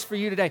heart is for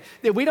you today,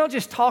 that we don't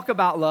just talk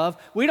about love.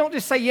 We don't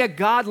just say, yeah,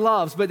 God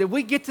loves, but that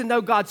we get to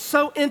know God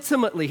so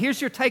intimately. Here's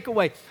your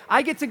takeaway.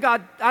 I get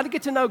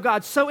to know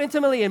God so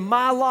intimately in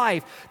my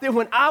life that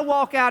when I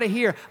walk out of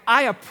here,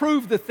 I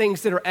approve the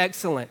things that are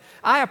excellent.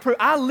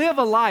 I live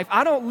a life.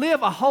 I don't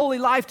live a holy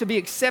life to be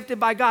accepted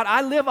by God.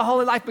 I live a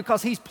holy life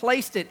because He's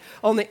placed it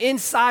on the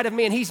inside of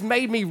me and He's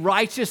made me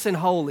righteous and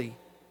holy.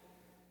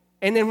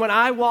 And then when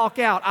I walk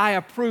out, I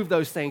approve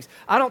those things.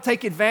 I don't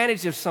take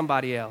advantage of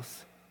somebody else.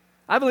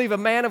 I believe a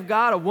man of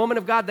God, a woman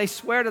of God, they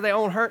swear to their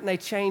own hurt and they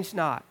change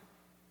not.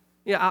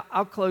 Yeah,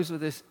 I'll close with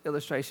this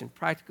illustration,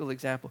 practical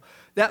example.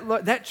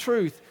 That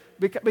truth,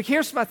 but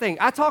here's my thing.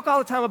 I talk all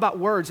the time about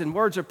words, and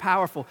words are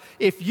powerful.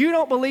 If you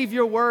don't believe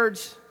your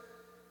words,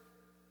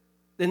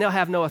 then they'll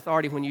have no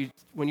authority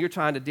when you're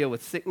trying to deal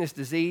with sickness,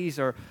 disease,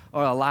 or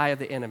a lie of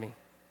the enemy.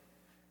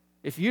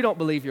 If you don't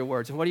believe your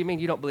words, and what do you mean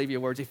you don't believe your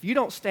words? If you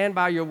don't stand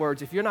by your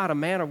words, if you're not a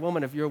man or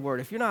woman of your word,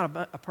 if you're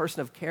not a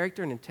person of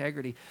character and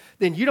integrity,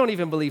 then you don't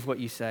even believe what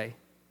you say.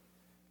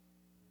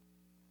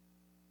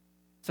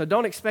 So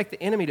don't expect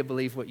the enemy to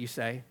believe what you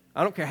say.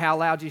 I don't care how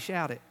loud you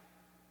shout it.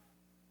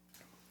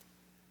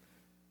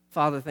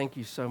 Father, thank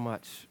you so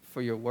much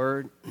for your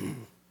word,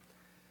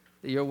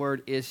 that your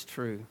word is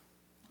true.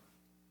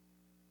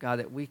 God,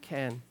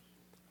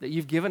 that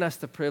you've given us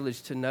the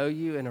privilege to know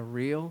you in a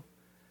real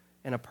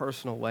in a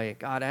personal way.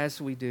 God,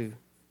 as we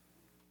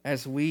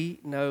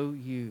know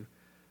you,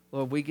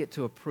 Lord, we get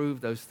to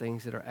approve those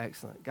things that are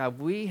excellent. God,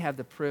 we have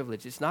the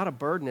privilege. It's not a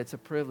burden, it's a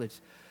privilege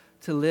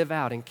to live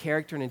out in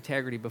character and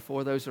integrity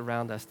before those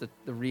around us,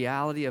 the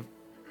reality of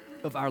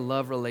our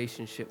love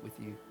relationship with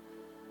you.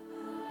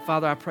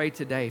 Father, I pray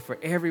today for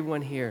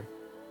everyone here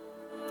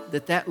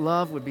that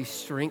love would be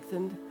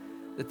strengthened,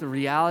 that the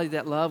reality of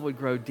that love would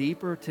grow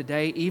deeper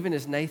today, even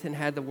as Nathan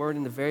had the word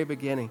in the very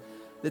beginning,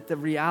 that the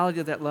reality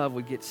of that love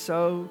would get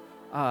so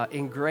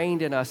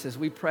ingrained in us as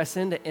we press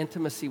into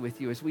intimacy with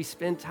you, as we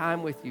spend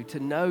time with you to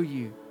know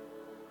you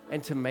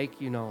and to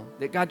make you known.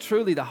 That God,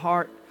 truly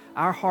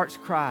our heart's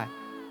cry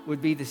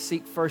would be to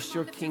seek first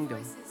your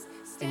kingdom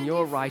and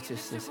your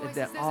righteousness, and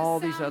that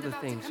all these other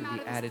things would be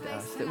added to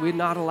us. That we'd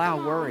not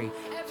allow worry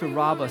to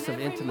rob us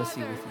of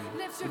intimacy with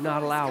you. We'd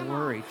not allow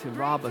worry to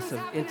rob us of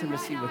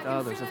intimacy with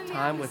others, of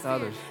time with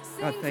others.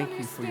 God, thank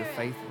you for your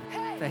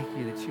faithfulness. Thank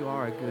you that you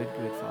are a good,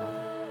 good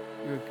Father.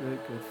 You're a good,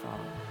 good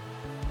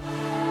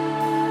Father.